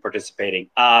appreciate you participating.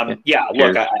 Look,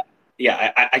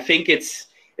 I think it's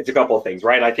a couple of things,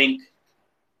 right? I think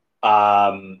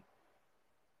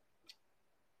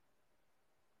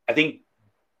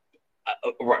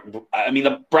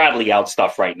the Bradley out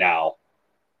stuff right now,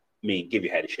 give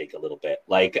your head a shake a little bit.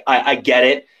 Like, I get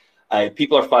it.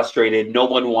 People are frustrated. No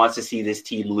one wants to see this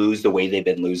team lose the way they've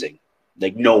been losing.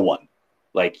 Like no one.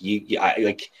 I think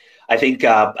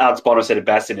Alex Bono said it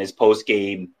best in his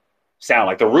post-game sound.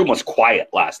 Like the room was quiet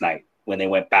last night when they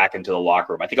went back into the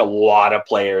locker room. I think a lot of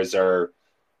players are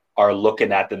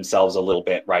looking at themselves a little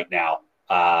bit right now.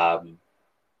 And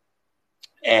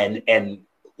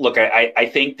look, I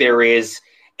think there is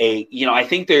I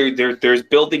think there's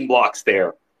building blocks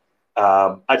there.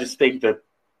 I just think that.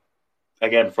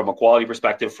 Again, from a quality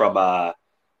perspective, from a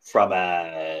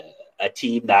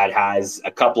team that has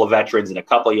a couple of veterans and a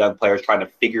couple of young players trying to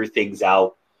figure things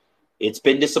out, it's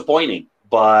been disappointing.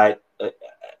 But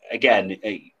again,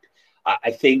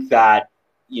 I think that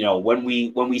when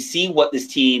we see what this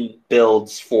team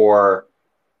builds for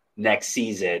next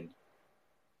season,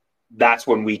 that's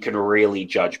when we can really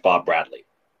judge Bob Bradley.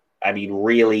 I mean,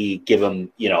 really give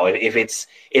him, if it's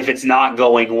not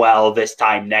going well this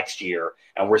time next year,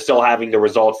 and we're still having the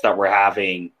results that we're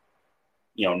having,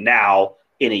 now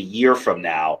in a year from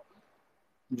now,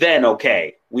 then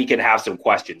okay, we can have some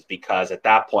questions, because at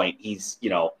that point he's,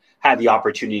 had the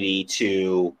opportunity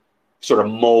to sort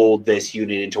of mold this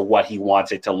unit into what he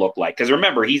wants it to look like. Because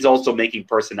remember, he's also making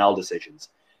personnel decisions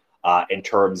in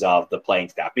terms of the playing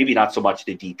staff. Maybe not so much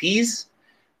the DPs.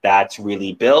 That's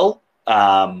really Bill.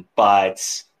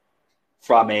 But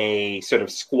from a sort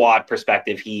of squad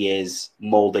perspective, he is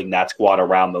molding that squad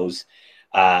around those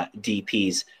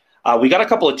DPs. We got a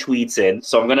couple of tweets in,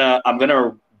 so I'm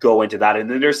gonna go into that. And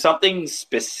then there's something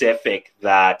specific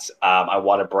that I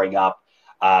want to bring up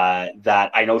that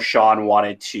I know Sean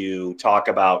wanted to talk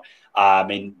about,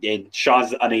 and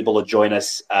Sean's unable to join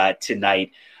us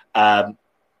tonight.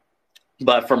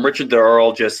 But from Richard the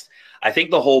Earl, I think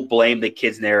the whole blame the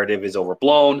kids narrative is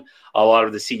overblown. A lot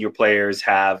of the senior players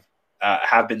have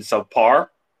been subpar,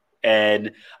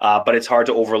 but it's hard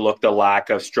to overlook the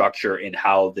lack of structure in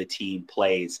how the team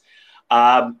plays.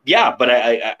 But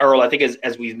Earl, I think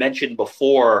as we've mentioned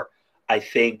before, I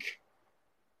think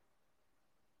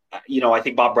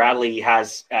Bob Bradley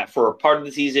has, for part of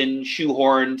the season,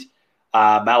 shoehorned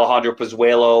Alejandro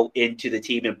Pozuelo into the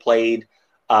team and played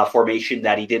a formation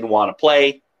that he didn't want to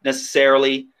play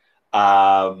necessarily.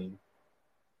 So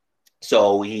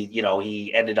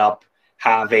he ended up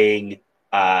having,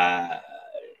 kind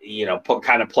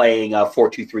of playing a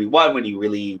 4-2-3-1 when he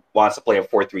really wants to play a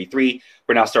 4-3-3.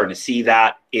 We're now starting to see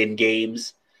that in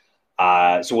games.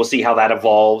 So we'll see how that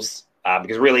evolves,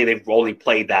 because really they've only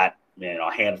played that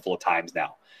a handful of times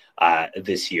now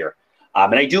this year.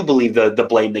 And I do believe the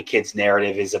blame the kids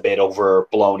narrative is a bit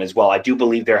overblown as well. I do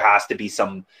believe there has to be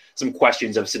some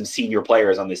questions of some senior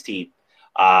players on this team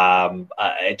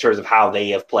in terms of how they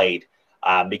have played,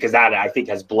 because that, I think,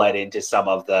 has bled into some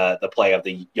of the play of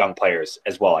the young players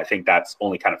as well. I think that's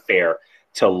only kind of fair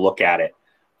to look at it.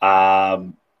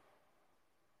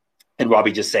 And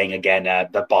Robbie just saying again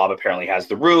that Bob apparently has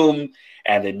the room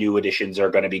and the new additions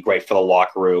are going to be great for the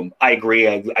locker room. I agree.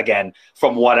 Again,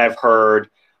 from what I've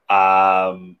heard, they're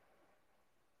going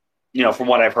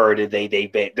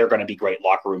to be great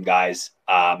locker room guys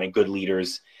and good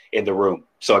leaders in the room.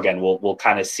 So again, we'll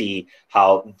kind of see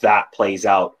how that plays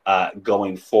out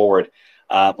going forward.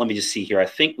 Let me just see here. I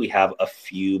think we have a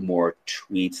few more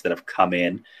tweets that have come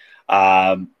in.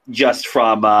 Just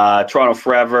from Toronto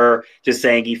Forever, just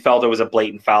saying he felt it was a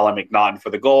blatant foul on McNaughton for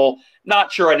the goal.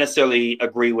 Not sure I necessarily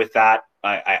agree with that.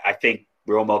 I think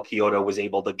Romo Kyoto was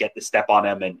able to get the step on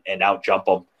him and out jump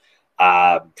him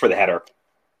for the header,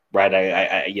 right?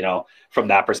 I from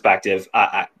that perspective,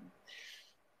 I'm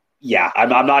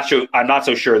not sure. I'm not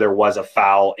so sure there was a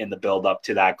foul in the build up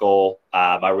to that goal.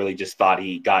 I really just thought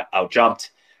he got out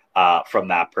jumped from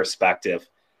that perspective.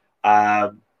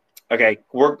 Okay,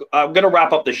 I'm going to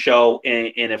wrap up the show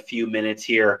in a few minutes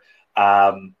here,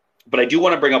 but I do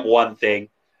want to bring up one thing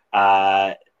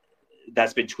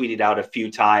that's been tweeted out a few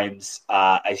times.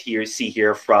 I see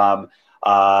here from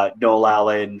Noel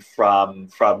Allen,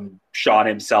 from Sean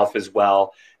himself as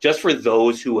well, just for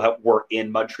those who were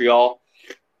in Montreal.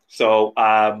 So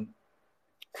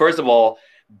first of all,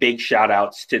 big shout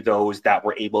outs to those that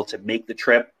were able to make the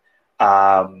trip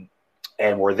and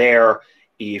were there.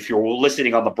 If you're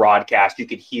listening on the broadcast, you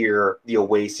could hear the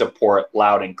away support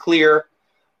loud and clear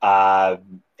at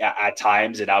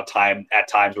times. And at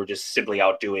times we're just simply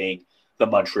outdoing the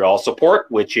Montreal support,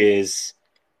 which is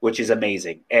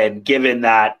amazing. And given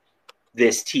that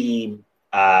this team,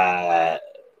 hasn't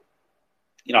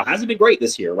been great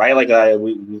this year, right? Like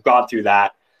we've gone through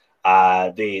that.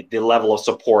 The level of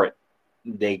support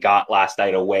they got last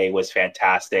night away was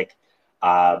fantastic.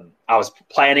 I was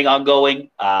planning on going,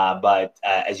 but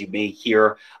as you may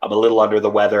hear, I'm a little under the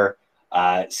weather,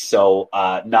 so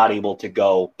not able to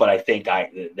go. But I think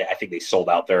they sold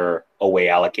out their away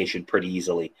allocation pretty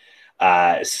easily,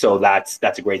 so that's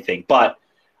a great thing. But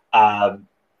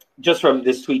just from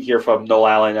this tweet here from Noel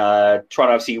Allen,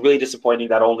 Toronto FC, really disappointing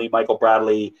that only Michael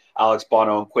Bradley, Alex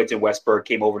Bono, and Quentin Westberg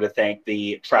came over to thank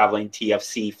the traveling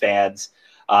TFC fans.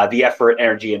 The effort,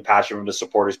 energy, and passion from the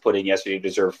supporters put in yesterday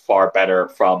deserve far better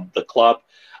from the club.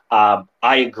 I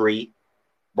agree,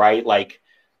 right? Like,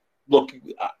 look,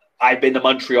 I've been to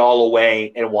Montreal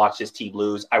away and watched this team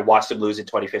lose. I watched them lose in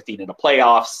 2015 in the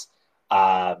playoffs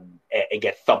and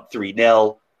get thumped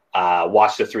 3-0.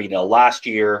 Watched the 3-0 last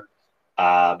year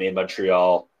in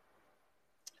Montreal.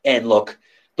 And look,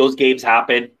 those games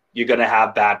happen. You're going to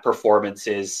have bad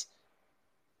performances.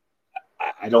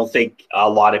 I don't think a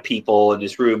lot of people in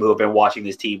this room who have been watching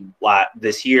this team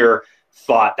this year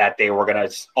thought that they were going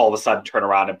to all of a sudden turn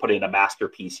around and put in a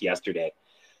masterpiece yesterday.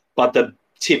 But to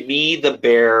me, the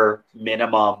bare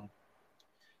minimum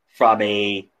from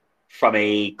a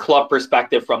club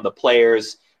perspective, from the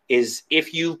players, is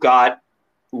if you've got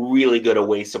really good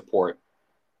away support,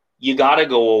 you got to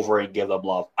go over and give them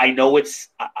love. I know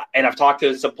and I've talked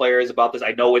to some players about this.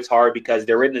 I know it's hard because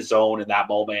they're in the zone in that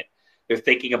moment. They're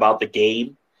thinking about the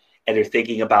game and they're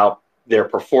thinking about their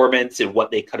performance and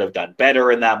what they could have done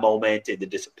better in that moment and the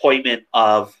disappointment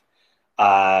of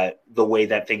the way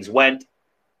that things went.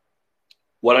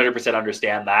 100%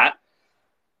 understand that.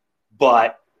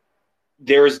 But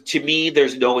there's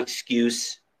no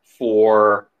excuse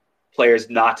for players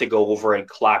not to go over and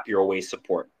clap your away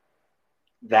support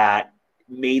that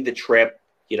made the trip,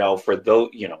 for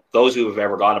those who have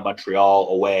ever gone to Montreal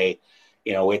away,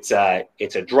 it's a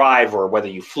drive, or whether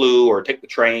you flew or took the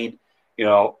train,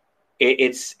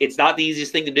 it's not the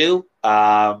easiest thing to do.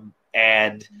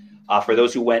 And for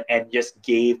those who went and just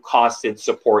gave constant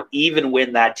support, even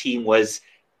when that team was,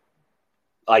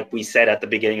 like we said at the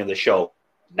beginning of the show,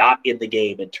 not in the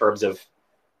game in terms of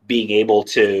being able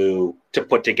to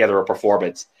put together a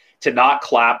performance, to not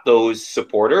clap those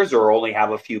supporters or only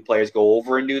have a few players go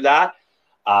over and do that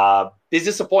is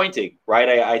disappointing, right?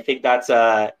 I think that's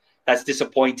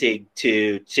disappointing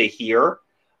to hear.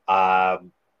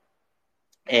 And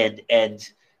in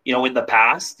the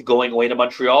past, going away to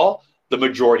Montreal, the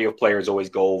majority of players always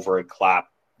go over and clap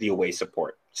the away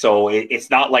support. So it's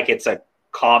not like it's a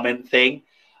common thing.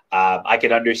 I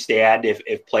can understand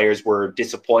if players were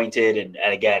disappointed and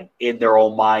again, in their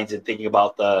own minds and thinking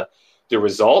about the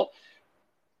result.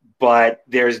 But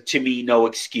there's, to me, no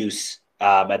excuse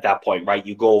at that point, right?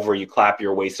 You go over, you clap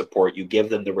your away support, you give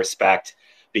them the respect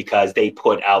because they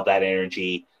put out that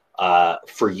energy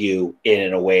for you in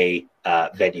an away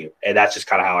venue. And that's just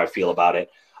kind of how I feel about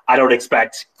it. I don't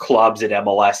expect clubs in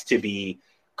MLS to be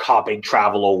comping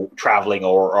traveling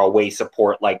or away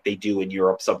support like they do in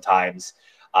Europe sometimes.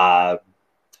 But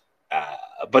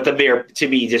to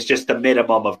me, just the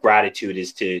minimum of gratitude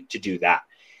is to do that,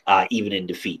 even in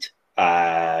defeat. We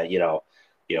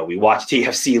watched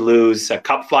TFC lose a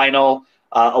cup final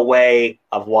away.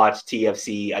 I've watched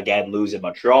TFC again lose in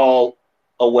Montreal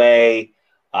away.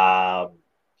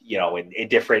 In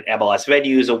different MLS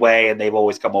venues away, and they've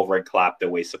always come over and clapped their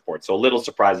away support. So a little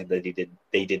surprising that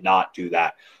they did not do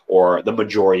that, or the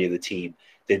majority of the team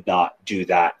did not do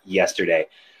that yesterday.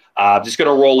 I'm just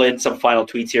going to roll in some final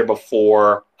tweets here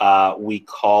before we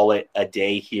call it a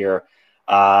day here.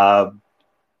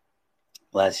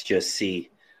 Let's just see.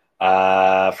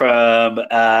 From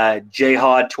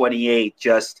Jhod28,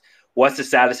 just what's the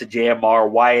status of JMR?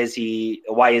 Why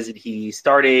isn't he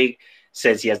starting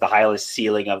since he has the highest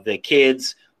ceiling of the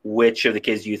kids? Which of the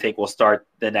kids do you think will start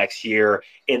the next year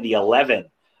in the 11?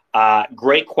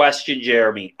 Great question,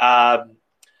 Jeremy.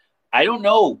 I don't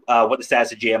know what the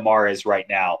status of JMR is right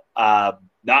now.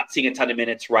 Not seeing a ton of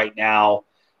minutes right now.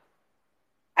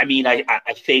 I mean, I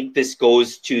think this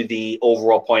goes to the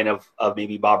overall point of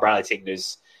maybe Bob Bradley saying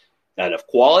there's not enough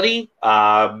quality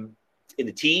in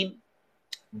the team.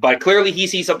 But clearly he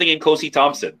sees something in Kosi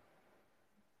Thompson.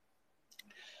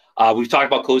 We've talked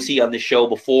about Kosi on this show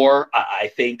before.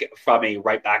 I think from a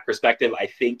right back perspective, I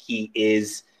think he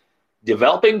is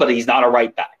developing, but he's not a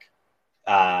right back.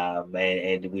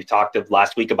 And we talked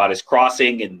last week about his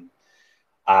crossing, and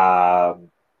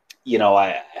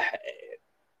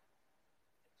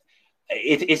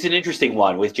it's an interesting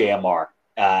one with JMR.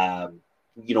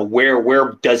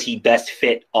 Where does he best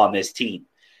fit on this team?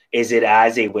 Is it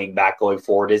as a wing back going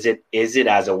forward? Is it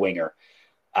as a winger?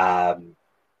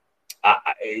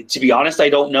 To be honest, I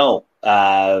don't know.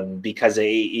 Because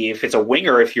if it's a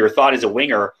winger, if your thought is a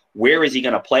winger, where is he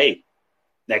going to play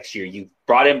next year? You've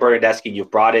brought in Bernardeschi, you've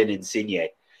brought in Insigne.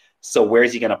 So where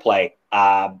is he going to play?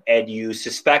 And you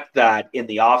suspect that in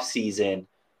the offseason,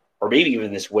 or maybe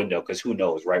even this window, because who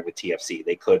knows, right, with TFC,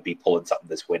 they could be pulling something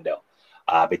this window.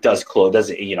 It does close,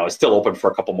 it's still open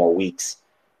for a couple more weeks,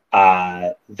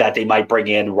 that they might bring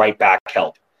in right back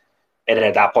help. And then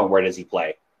at that point, where does he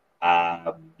play?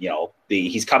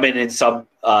 He's come in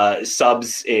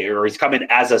subs, or he's come in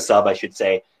as a sub, I should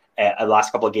say, the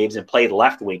last couple of games and played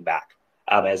left wing back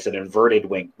as an inverted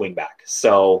wing back.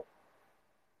 So,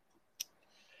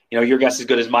 your guess is as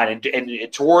good as mine.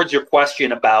 And towards your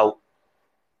question about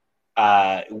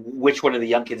which one of the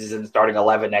young kids is in the starting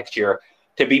 11 next year,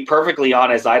 to be perfectly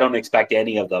honest, I don't expect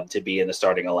any of them to be in the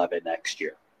starting 11 next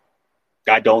year.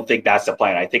 I don't think that's the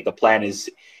plan. I think the plan is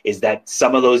that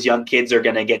some of those young kids are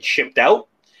going to get shipped out.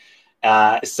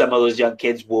 Some of those young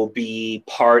kids will be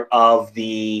part of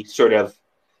the sort of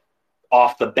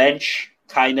off the bench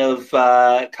kind of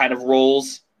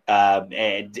roles,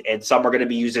 and some are going to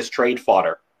be used as trade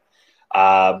fodder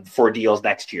for deals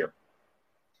next year.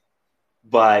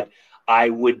 But I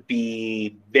would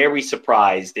be very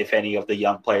surprised if any of the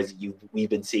young players we've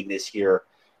been seeing this year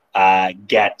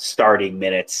get starting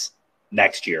minutes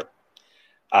next year.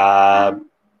 Yeah,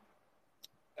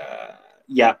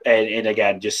 and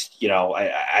again, just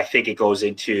I think it goes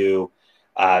into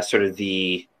sort of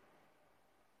the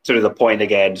point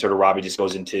again. Sort of Robbie just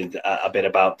goes into a bit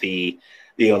about the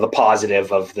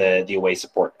positive of the away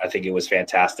support. I think it was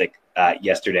fantastic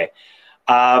yesterday.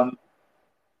 I'm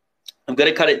going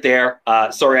to cut it there.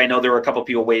 Sorry, I know there were a couple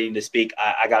people waiting to speak.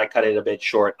 I got to cut it a bit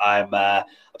short. I'm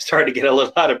starting to get a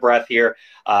little out of breath here,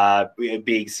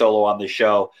 being solo on the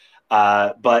show.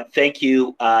 But thank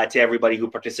you to everybody who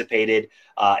participated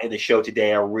in the show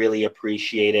today. I really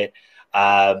appreciate it.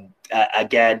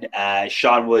 Again,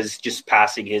 Sean was just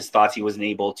passing his thoughts. He wasn't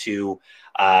able to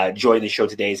join the show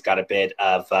today. He's got a bit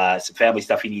of some family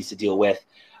stuff he needs to deal with.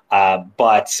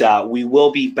 But we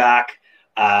will be back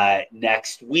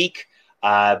next week,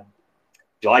 July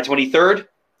 23rd.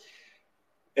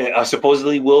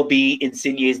 Supposedly will be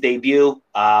Insigne's debut.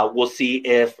 We'll see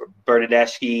if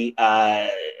Bernardeschi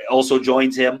also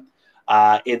joins him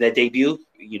in the debut.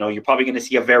 You're probably going to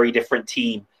see a very different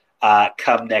team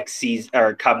come next season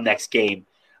or come next game,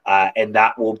 and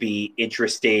that will be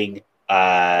interesting.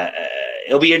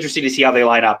 It'll be interesting to see how they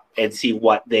line up and see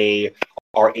what they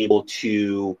are able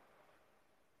to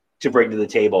bring to the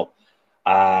table.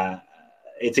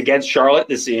 It's against Charlotte.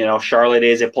 Charlotte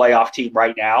is a playoff team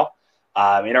right now.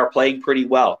 And are playing pretty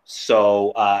well.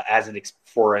 So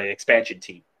for an expansion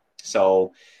team,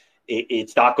 so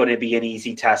it's not going to be an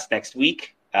easy test next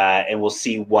week, and we'll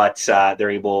see what they're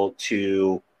able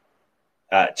to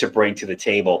bring to the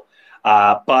table.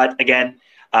 But again,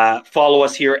 follow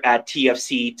us here at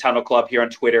TFC Tunnel Club here on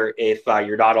Twitter if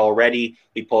you're not already.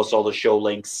 We post all the show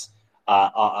links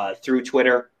through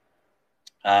Twitter.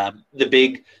 The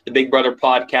Big Brother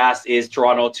podcast is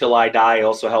Toronto Till I Die. I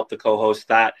also help to co-host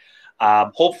that.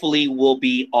 Hopefully we'll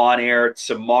be on air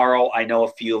tomorrow. I know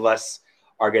a few of us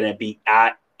are going to be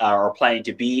or planning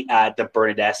to be at the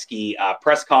Bernardeschi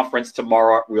press conference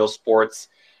tomorrow at Real Sports,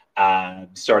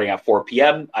 starting at 4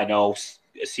 p.m. I know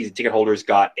season ticket holders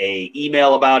got an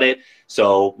email about it,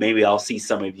 so maybe I'll see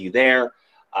some of you there.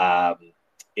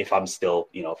 If I'm still,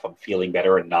 if I'm feeling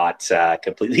better and not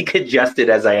completely congested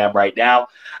as I am right now,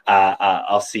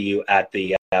 I'll see you at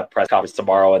the press conference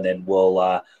tomorrow, and then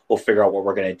we'll figure out what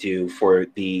we're going to do for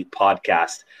the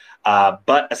podcast.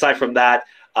 But aside from that,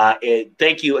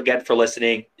 thank you again for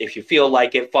listening. If you feel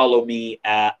like it, follow me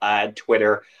on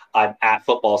Twitter. I'm at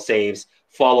Football Saves.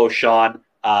 Follow Sean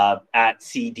at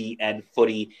CDN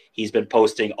Footy. He's been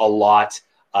posting a lot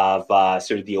of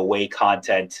sort of the away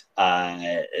content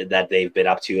that they've been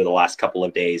up to the last couple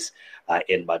of days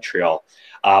in Montreal.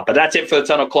 But that's it for the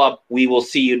Tunnel Club. We will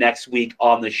see you next week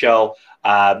on the show.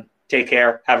 Take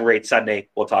care. Have a great Sunday.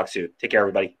 We'll talk soon. Take care,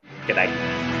 everybody. Good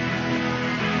night.